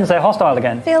once it ends, they're hostile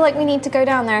again. I feel like we need to go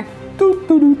down there.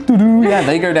 Yeah,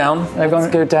 they go down.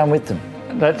 Let's go down with them.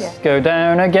 Let's go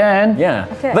down again. Yeah.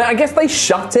 Okay. I guess they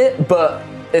shut it, but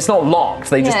it's not locked.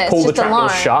 They just pull the trapdoor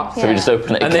shut. So we just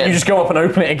open it and again. then you just go up and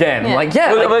open it again. Yeah. Like,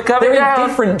 We're coming they're down.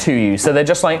 indifferent to you, so they're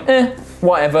just like,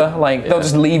 whatever. Like, they'll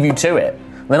just leave you to it.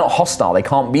 They're not hostile. They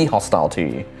can't be hostile to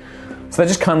you. So they're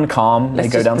just kind of calm. They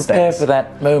go downstairs. Prepare for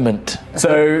that moment.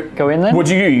 So go in then. What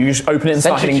do? You just open it and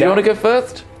start Sentry, heading do you down. want to go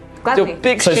first? Gladly.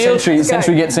 Big So shield.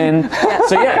 Sentry gets in.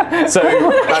 So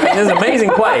I mean, there's amazing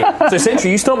play. So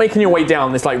Sentry, you start making your way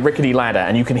down this like rickety ladder,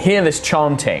 and you can hear this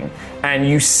chanting, and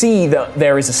you see that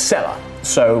there is a cellar.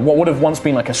 So what would have once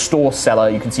been like a store cellar,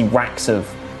 you can see racks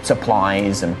of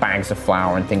supplies and bags of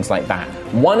flour and things like that.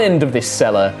 One end of this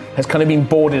cellar has kind of been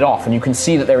boarded off, and you can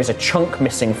see that there is a chunk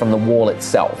missing from the wall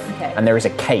itself. Okay. And there is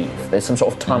a cave. There's some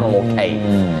sort of tunnel or cave,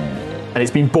 and it's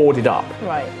been boarded up.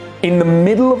 Right. In the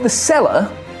middle of the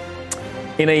cellar,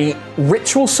 in a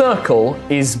ritual circle,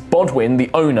 is Bodwin, the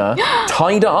owner,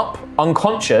 tied up,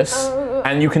 unconscious,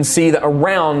 and you can see that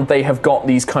around they have got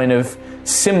these kind of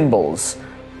symbols.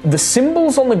 The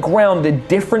symbols on the ground are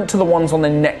different to the ones on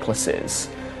their necklaces.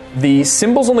 The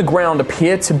symbols on the ground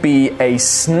appear to be a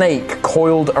snake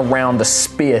coiled around a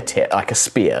spear tip, like a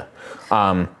spear.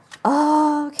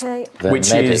 Okay.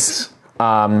 Which is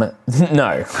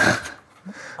no.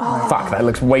 Fuck, that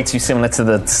looks way too similar to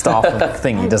the staff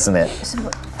thingy, doesn't it?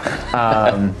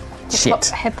 Shit.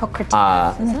 Hippocrates.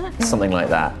 Something like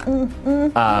that.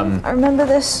 I remember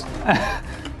this.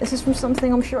 This is from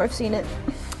something. I'm sure I've seen it.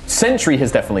 Sentry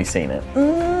has definitely seen it.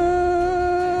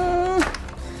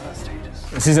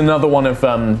 This is another one of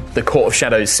the Court of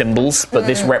Shadows symbols, but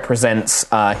this represents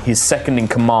his second in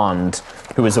command,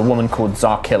 who is a woman called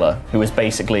Zarkilla, who was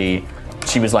basically,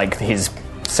 she was like his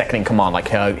second in command, like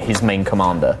his main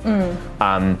commander.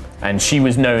 And she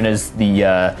was known as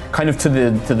the, kind of to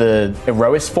the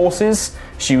Aerois forces,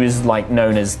 she was like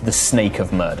known as the Snake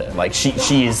of Murder. Like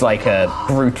she is like a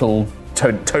brutal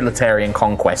totalitarian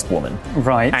conquest woman.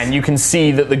 Right. And you can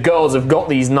see that the girls have got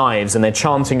these knives and they're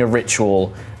chanting a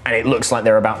ritual, and it looks like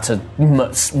they're about to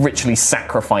ritually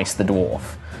sacrifice the dwarf,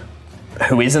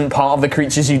 who isn't part of the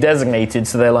creatures you designated,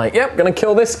 so they're like, yep, gonna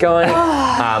kill this guy.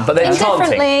 But they're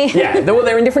chanting. Yeah,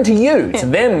 they're indifferent to you. To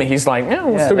them, he's like, yeah,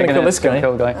 we're still gonna kill this guy.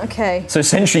 Okay. So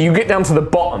essentially, you get down to the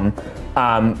bottom,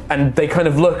 and they kind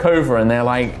of look over and they're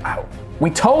like, we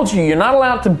told you, you're not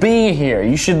allowed to be here.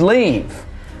 You should leave.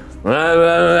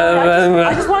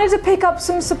 I just wanted to pick up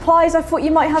some supplies. I thought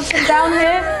you might have some down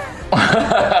here.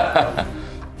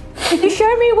 Could you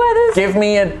show me where there's... Give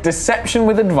me a deception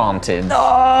with advantage.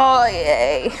 Oh,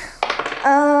 yay.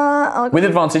 With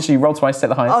advantage, you roll twice, take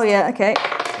the highest. Oh, yeah, okay.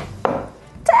 10!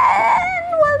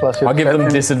 Plus your I'll give them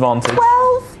disadvantage.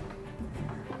 12!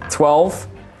 12?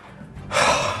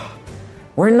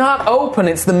 We're not open.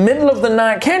 It's the middle of the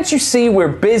night. Can't you see we're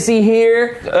busy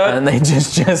here? And they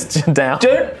just down.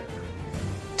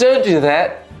 don't do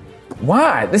that.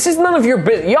 Why? This is none of your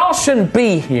business. Y'all shouldn't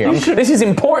be here. This is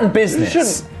important business. You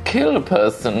shouldn't kill a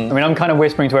person. I mean, I'm kind of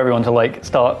whispering to everyone to like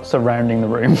start surrounding the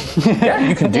room. Yeah,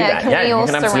 you can do that. can Yeah, we you all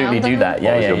can absolutely surround do them? that. Yeah,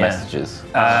 What was yeah, your yeah. messages?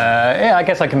 Yeah, I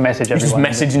guess I can message You just everyone.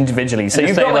 message individually. So just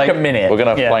you've say, got like a like, minute. We're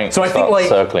gonna flank. So I think start like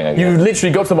circling you again.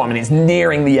 literally got to the bottom and it's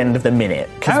nearing the end of the minute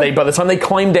because How- by the time they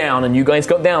climbed down and you guys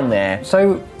got down there.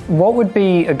 So, what would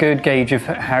be a good gauge of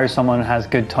how someone has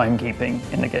good timekeeping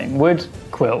in the game? Would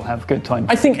Quill have good timekeeping?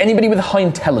 I think anybody with high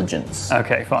intelligence.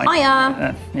 Okay, fine.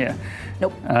 Hiya. Yeah.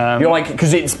 Nope. You're like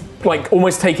because it's like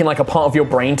almost taking like a part of your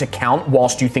brain to count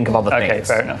whilst you think of other things. Okay,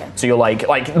 fair enough. So you're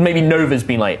like maybe Nova's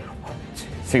been like.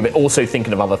 But also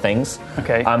thinking of other things.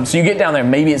 Okay. So you get down there,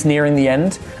 maybe it's nearing the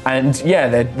end, and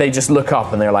yeah, they just look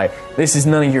up and they're like, "This is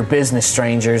none of your business,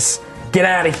 strangers. Get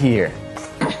out of here.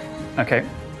 Okay.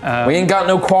 We ain't got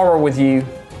no quarrel with you."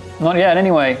 Not yet,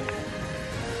 anyway.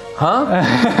 Huh?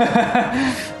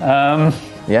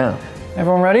 Yeah.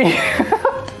 Everyone ready?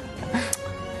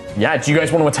 Yeah. Do you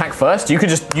guys want to attack first? You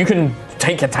can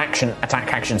take attack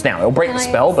actions now. It'll break Can the I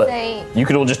spell, but say- you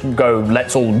could all just go.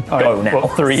 Let's all go now. Well,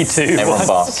 3, 2, Everyone 1.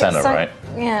 bar Senna, right?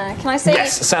 Yeah, can I say...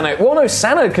 Yes, Sano. Well, no,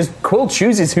 Sano, because Quill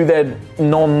chooses who they're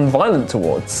non-violent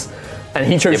towards, and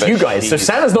he chose Yeah, but you guys. So she's-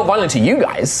 Sano's not violent to you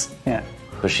guys. Yeah.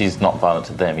 But she's not violent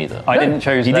to them either. I didn't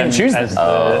choose you them didn't choose as them.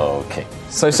 Oh, okay.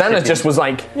 So Sana just was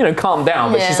like, calm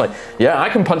down. But Yeah. she's like, yeah, I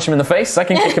can punch him in the face. I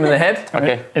can kick him in the head.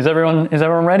 Okay. Is everyone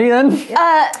ready then?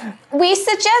 We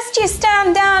suggest you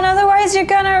stand down, otherwise you're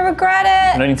gonna regret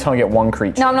And it. only target one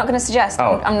creature. No, I'm not gonna suggest.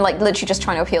 Oh. I'm like literally just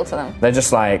trying to appeal to them. They're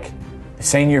just like,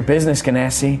 this ain't your business,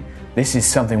 Ganassi. This is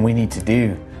something we need to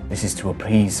do. This is to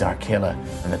appease our killer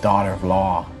and the daughter of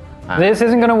law. This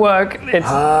isn't gonna work. It's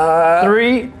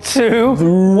 3,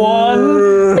 2, 1,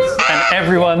 and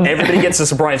everyone. Everybody gets a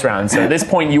surprise round. So at this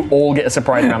point, you all get a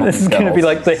surprise round. This is gonna be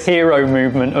like the hero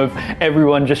movement of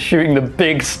everyone just shooting the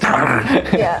big stuff.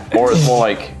 Yeah. Or it's more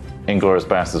like Inglourious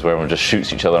Basterds where everyone just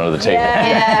shoots each other under the table.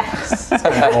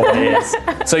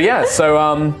 So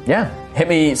hit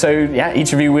me. So yeah,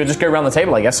 each of you will just go around the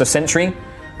table, I guess. So Sentry.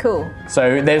 Cool.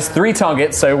 So there's 3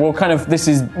 targets. So we'll kind of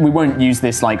we won't use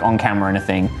this like on camera or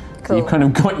anything. Cool. You've kind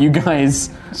of got you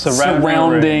guys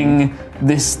surrounding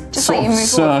this Just sort like of you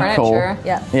move all the circle. furniture.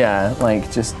 Yeah. Yeah,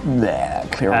 like just there,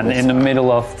 clear. And in the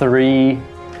middle of three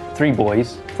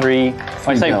boys. I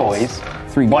say girls. boys.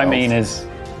 3 What I girls. mean is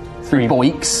 3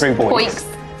 boys. 3 boys. Boiks.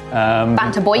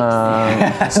 Banter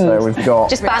boiks. So we've got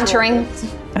just bantering,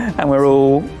 And we're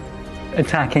all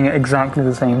attacking at exactly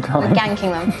the same time.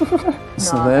 ganking them.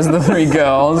 So there's the 3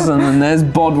 girls, and then there's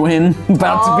Bodwin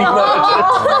about to be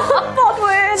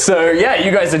murdered. So yeah,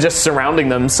 you guys are just surrounding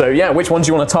them. So yeah, which ones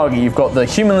do you want to target? You've got the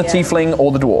human, the tiefling,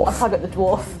 or the dwarf. Target the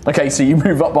dwarf. Okay, so you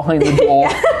move up behind the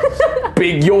dwarf.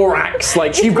 Big your axe,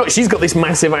 like she's got this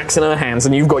massive axe in her hands,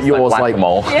 and you've got yours like.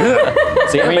 Whack-a-mole. So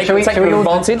yeah, make an attack with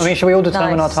advantage. Should we all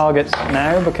determine Nice. our targets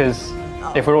now? Because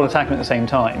if we're all attacking at the same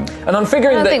time, And I'm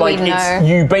figuring I that think like we'd it's know.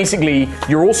 you basically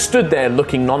you're all stood there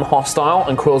looking non-hostile,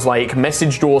 and Quill's like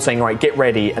messaged all saying right, get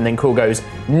ready, and then Quill goes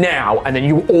now, and then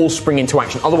you all spring into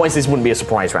action. Otherwise, this wouldn't be a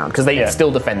surprise round because they Yeah. still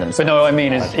defend themselves. but no, what I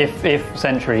mean is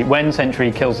when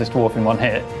Sentry kills this dwarf in one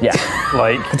hit, Yeah,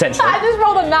 like potentially. I just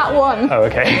rolled on that one oh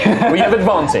okay, Well, you have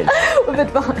advantage. with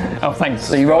advantage. oh thanks.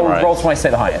 So you roll Alright. roll twice, say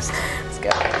the highest. Let's go.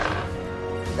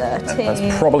 13.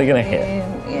 That's probably going to hit.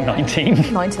 Yeah.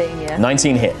 19. 19, yeah.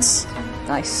 19 hits.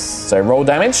 Nice. So roll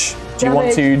damage. Do you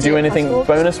want to Damage, do yeah, anything plus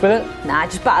bonus with it? Nah,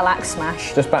 just battle axe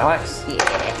smash. Just battle axe.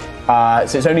 Yeah.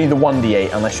 So it's only the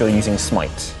 1d8 unless you're using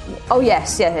smite. Oh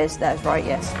yes, yeah, that's right.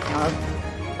 Yes.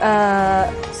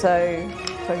 So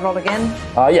roll again.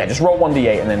 Yeah, just roll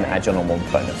 1d8 and then add your normal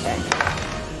bonus.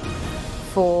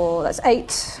 That's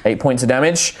 8. 8 points of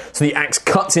damage. So the axe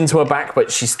cuts into her back,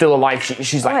 but she's still alive.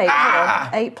 She's like, Wait, ah!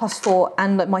 hold on. 8 plus 4,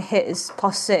 and like, my hit is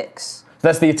plus 6.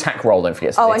 That's the attack roll, don't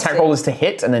forget. So Oh, the I attack see. roll is to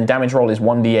hit, and then damage roll is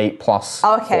 1d8 plus.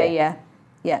 Oh, okay, 4.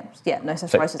 yeah. No, so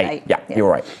So price is 8. Yeah, you're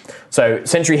right. So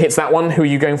Sentry hits that one. Who are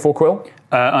you going for, Quill?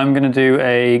 I'm going to do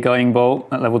a guiding bolt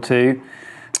at level 2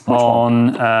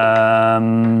 on.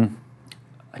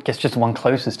 I guess just the one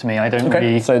closest to me. I don't Okay.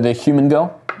 really. So the human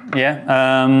girl.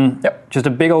 Yeah. Yep. Just a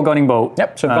big old guiding bolt.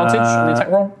 Yep. So advantage on the attack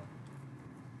roll.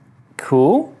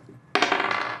 Cool.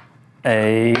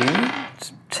 A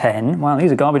 10. Wow,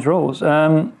 these are garbage rolls.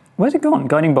 Where's it gone?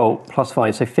 Guiding bolt plus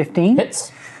 5, so 15.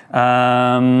 Hits.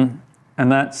 And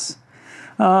that's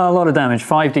a lot of damage.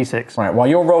 5d6. Right. While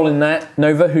you're rolling that,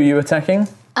 Nova, who are you attacking?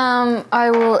 I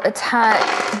will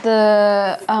attack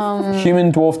the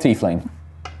Human, dwarf, tiefling.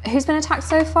 who's been attacked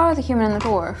so far? The human and the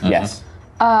dwarf. Yes.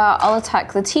 I'll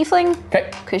attack the tiefling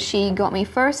Okay. because she got me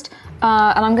first,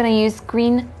 and I'm going to use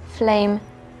green flame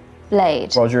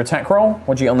blade. Roll your attack roll.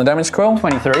 What'd you get on the damage quill?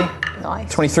 23.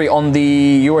 Nice. 23 on the...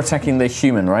 You're attacking the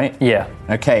human, right? Yeah.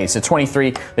 Okay, so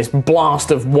 23. This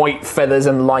blast of white feathers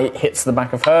and light hits the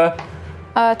back of her.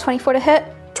 24 to hit.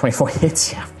 24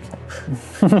 hits, yeah.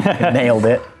 Nailed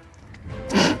it.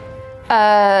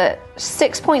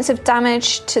 6 points of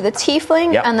damage to the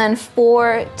tiefling, Yep. and then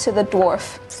 4 to the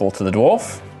dwarf. 4 to the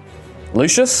dwarf.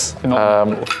 Lucius?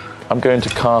 I'm going to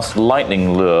cast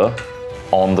Lightning Lure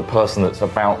on the person that's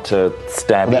about to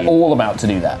stab They're you. all about to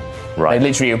do that. Right. They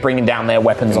literally are bringing down their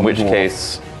weapons In on which the dwarf.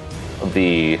 case,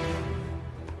 the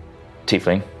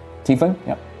tiefling. Tiefling?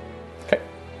 Yep. Okay.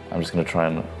 I'm just going to try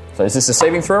and... So is this a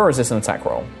saving throw or is this an attack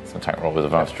roll? It's an attack roll with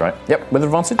advantage, right? Yep, with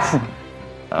advantage.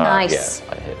 Nice.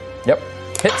 Yeah, I hit. Yep.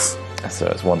 Hits. So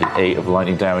it's 1d8 of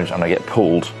lightning damage, and I get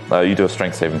pulled. You do a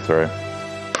strength saving throw.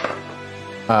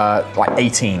 Like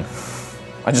 18.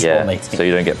 I just rolled an 18. so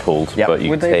you don't get pulled, Yep. but you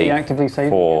Would they take be actively saving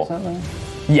 4,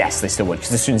 against that, Yes, they still would,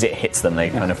 because as soon as it hits them,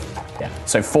 they kind of... Yeah.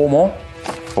 So 4 more.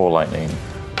 4 lightning.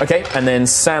 Okay, and then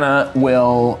Sana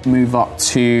will move up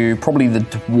to probably the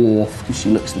dwarf, because she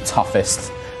looks the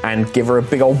toughest, and give her a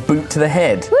big old boot to the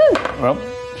head. Well,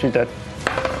 she's dead.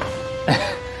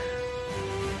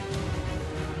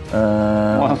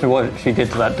 Well, after what she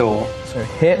did to that door. So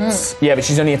hits. Yeah, but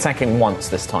she's only attacking once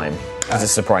this time. It's a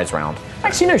surprise round.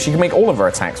 Actually, no, she can make all of her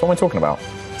attacks. What am I talking about?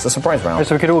 It's a surprise round.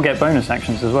 So we could all get bonus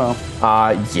actions as well.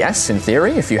 Yes, in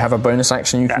theory, if you have a bonus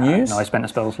action you can use. No, I spent a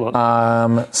spell slot.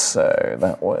 So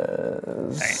that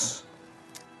was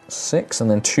 6, and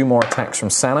then 2 more attacks from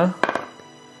Sana.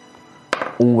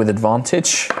 All with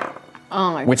advantage.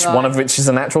 Oh my Which god. one of which is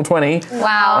a natural 20.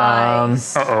 Wow.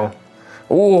 Uh-oh.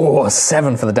 Oh,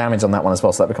 7 for the damage on that one as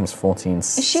well, so that becomes 14.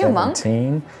 Is she a monk?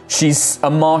 She's a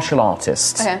martial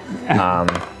artist. Okay.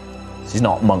 She's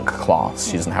not monk class.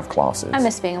 She doesn't have classes. I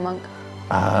miss being a monk.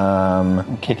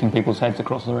 Kicking people's heads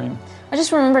across the room. I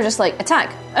just remember just like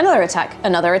attack, another attack,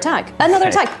 another attack, another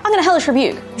attack. I'm gonna hellish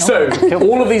rebuke. So,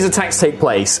 all of these attacks take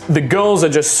place. The girls are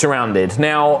just surrounded.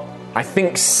 Now, I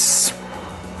think...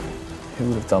 Who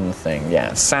would have done the thing?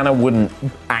 Yeah, Sana wouldn't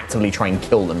actively try and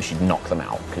kill them. She'd knock them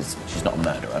out, because she's not a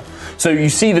murderer. So you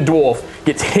see the dwarf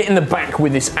gets hit in the back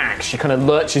with this axe. She kind of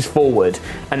lurches forward,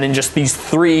 and then just these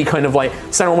 3 kind of like...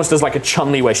 Sana almost does like a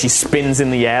Chun-Li where she spins in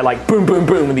the air, like boom, boom,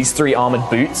 boom, with these 3 armoured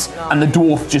boots, and the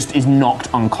dwarf just is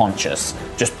knocked unconscious.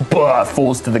 Just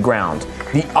falls to the ground.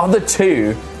 The other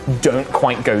 2 don't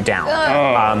quite go down.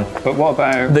 But what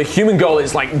about... The human girl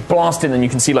is like blasted, and you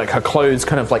can see like her clothes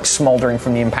kind of like smouldering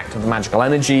from the impact of the magical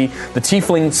energy. The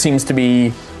tiefling seems to be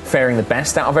faring the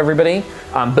best out of everybody,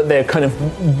 but they're kind of...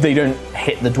 They don't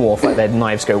hit the dwarf, like their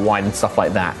knives go wide and stuff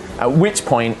like that. At which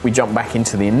point we jump back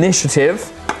into the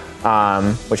initiative,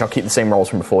 which I'll keep the same rolls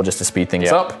from before just to speed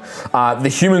things up. The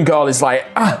human girl is like,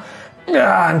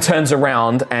 and turns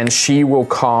around, and she will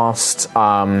cast...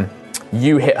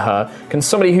 you hit her. Can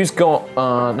somebody who's got...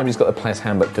 nobody's got the player's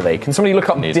handbook, do they? Can somebody look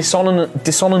up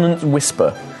Dissonant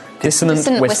Whisper?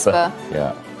 Dissonant Whisper.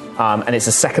 Yeah. And it's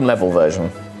a 2nd level version.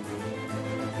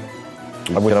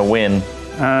 I'm going to win.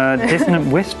 Dissonant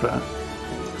Whisper.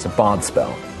 It's a bard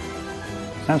spell.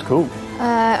 Sounds cool.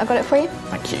 I got it for you.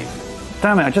 Thank you.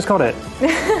 Damn it, I just got it.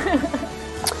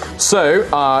 So,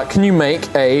 can you make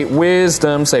a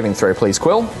wisdom saving throw, please,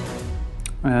 Quill?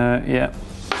 Yeah.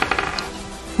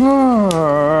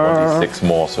 1d6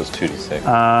 more, so it's 2d6.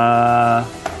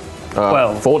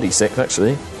 12. 4d6,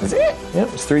 actually. Is it? Yep,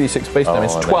 it's 3d6 base damage.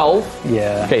 I know. 12.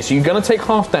 Yeah. Okay, so you're going to take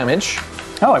half damage.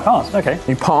 Oh, I passed. Okay.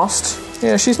 You passed.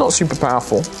 Yeah, she's not super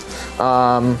powerful.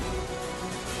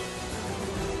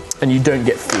 And you don't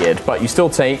get feared, but you still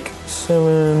take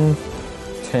 7,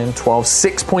 10, 12,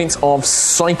 6 points of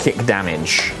psychic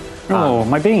damage. Oh,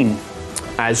 my bean.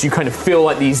 As you kind of feel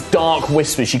like these dark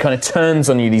whispers, she kind of turns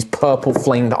on you, these purple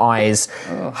flamed eyes.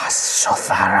 And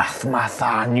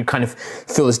you kind of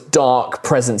feel this dark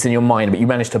presence in your mind, but you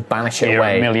manage to banish it Hear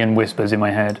away. a million whispers in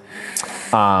my head.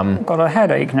 Got a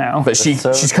headache now. But she's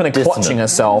kind of clutching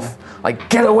herself, like,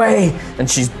 get away!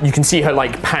 And you can see her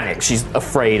like panic. She's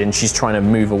afraid and she's trying to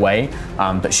move away,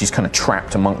 but she's kind of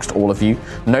trapped amongst all of you.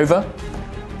 Nova?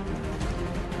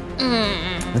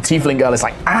 The tiefling girl is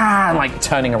like, and like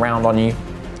turning around on you.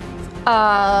 Can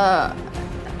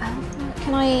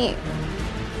I...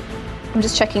 I'm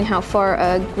just checking how far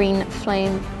a green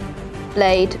flame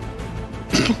blade...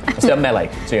 It's a melee,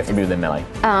 so you have to do the melee.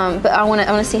 but I want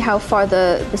to see how far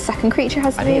the second creature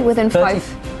has to be. Within 5...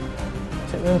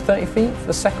 Is it within 30 feet for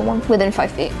the second one? Within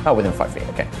 5 feet. Oh, within 5 feet,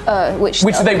 okay. Which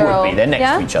Which the they girl... would be, they're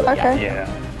next to each other, Okay. Yeah.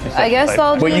 I guess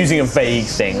I'll We're just... using a vague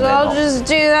thing. they're I'll not. just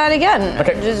do that again.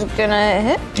 Okay. I'm just gonna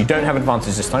hit. You don't have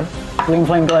advantage this time. Green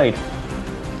flame blade.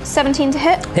 17 to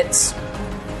hit. Hits.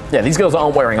 Yeah, these girls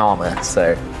aren't wearing armor,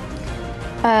 so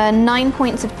 9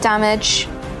 points of damage,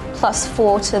 plus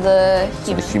 4 to the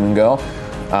human. the human girl.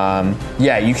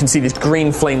 Yeah, you can see this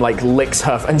green flame like licks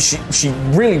her, and she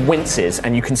really winces,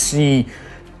 and you can see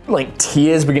like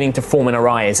tears beginning to form in her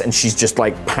eyes, and she's just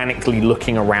like panically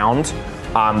looking around.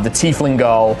 The tiefling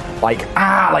girl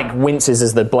like winces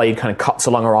as the blade kind of cuts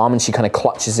along her arm, and she kind of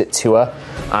clutches it to her,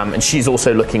 and she's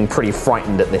also looking pretty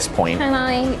frightened at this point. Can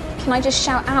I just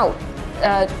shout out?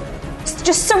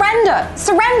 Just surrender!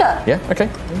 Surrender! Yeah, okay.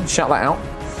 Shout that out.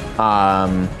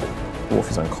 Wolf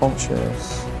is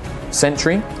unconscious.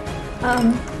 Sentry.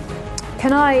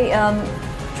 Can I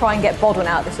try and get Bodwin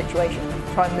out of the situation?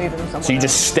 Try and move him somewhere. So you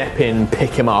just step in, pick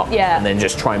him up, and then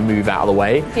just try and move out of the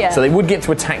way. Yeah. So they would get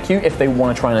to attack you if they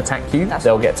want to try and attack you.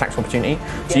 They'll get attack opportunity.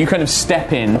 So you kind of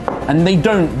step in, and they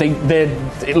don't.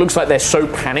 It looks like they're so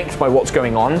panicked by what's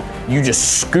going on. You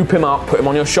just scoop him up, put him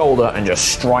on your shoulder, and just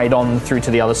stride on through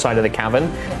to the other side of the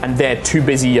cavern. And they're too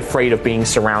busy, afraid of being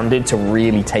surrounded, to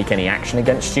really take any action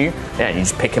against you. Yeah, you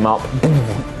just pick him up,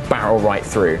 barrel right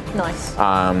through. Nice.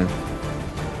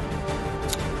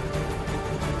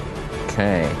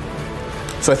 Okay.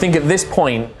 So I think at this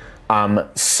point,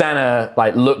 Sana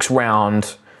like looks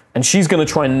round, and she's going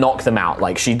to try and knock them out.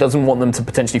 Like, she doesn't want them to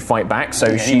potentially fight back,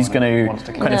 so she's going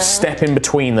to kind of step in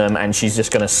between them, and she's just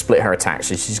going to split her attack.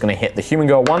 So she's going to hit the human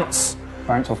girl once.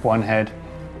 Bounce off one head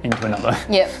into another.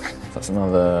 Yep. That's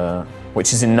another,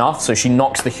 which is enough. So she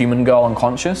knocks the human girl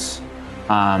unconscious.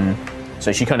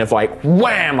 So she kind of like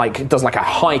wham, like does like a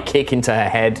high kick into her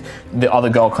head. The other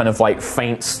girl kind of like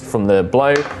faints from the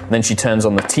blow. And then she turns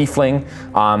on the tiefling.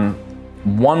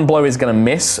 One blow is going to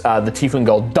miss. The tiefling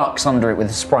girl ducks under it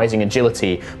with surprising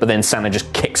agility, but then Sana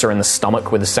just kicks her in the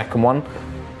stomach with the second one.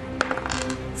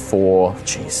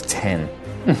 10.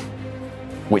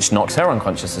 Which knocks her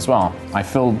unconscious as well. I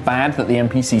feel bad that the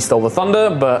NPC stole the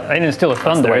thunder, but They didn't steal a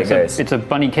thunder. it goes. It's a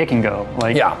bunny kicking girl.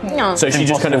 Like, yeah. So she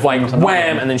just kind of like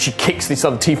wham, and then she kicks this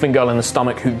other tiefling girl in the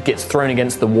stomach, who gets thrown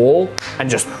against the wall and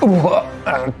just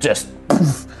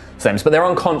stems. But they're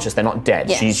unconscious. They're not dead.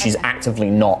 Yeah, She's actively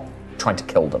not trying to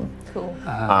kill them. Cool.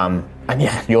 And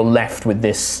yeah, you're left with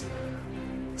this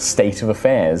state of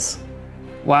affairs.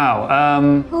 Wow.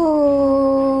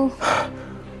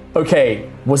 Okay,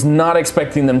 was not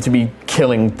expecting them to be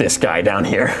killing this guy down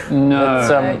here.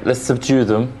 No. Let's subdue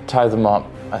them, tie them up.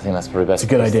 I think that's probably best.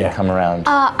 It's a good idea. Come around.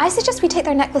 I suggest we take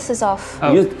their necklaces off.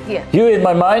 You in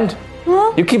my mind?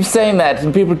 Huh? You keep saying that,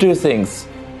 and people do things.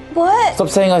 What? Stop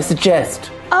saying I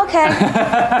suggest. Okay.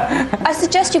 I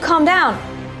suggest you calm down.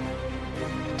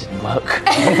 Didn't work.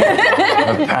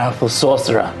 I'm a powerful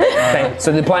sorcerer. Okay,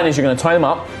 so the plan is you're going to tie them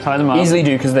up. Tie them up. Easily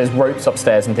do, because there's ropes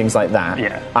upstairs and things like that.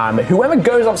 Yeah. Whoever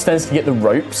goes upstairs to get the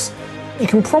ropes, you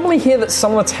can probably hear that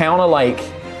some of the town are like,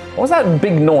 what was that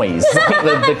big noise?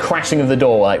 the crashing of the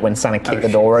door, like when Santa kicked the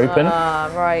door open.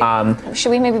 Right.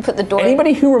 Should we maybe put the door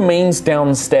Anybody who remains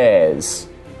downstairs,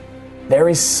 there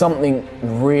is something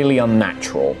really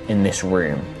unnatural in this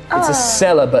room. It's a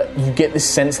cellar, but you get this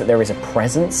sense that there is a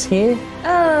presence here.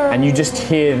 And you just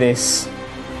hear this,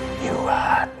 "You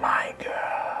hurt my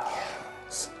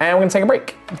girls." And we're going to take a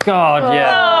break. God,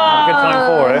 yeah. Good time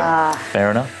for it.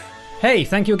 Fair enough. Hey,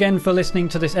 thank you again for listening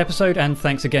to this episode, and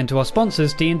thanks again to our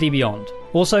sponsors, D&D Beyond.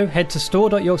 Also, head to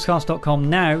store.yorkscast.com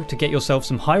now to get yourself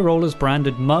some High Rollers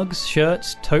branded mugs,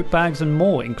 shirts, tote bags, and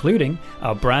more, including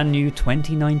our brand new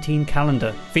 2019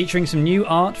 calendar, featuring some new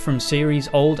art from series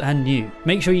old and new.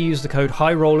 Make sure you use the code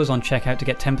High Rollers on checkout to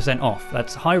get 10% off.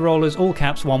 That's High Rollers, all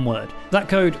caps, one word. That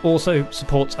code also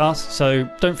supports us, so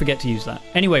don't forget to use that.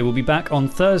 Anyway, we'll be back on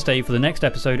Thursday for the next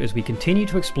episode as we continue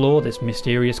to explore this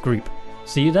mysterious group.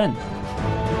 See you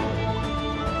then.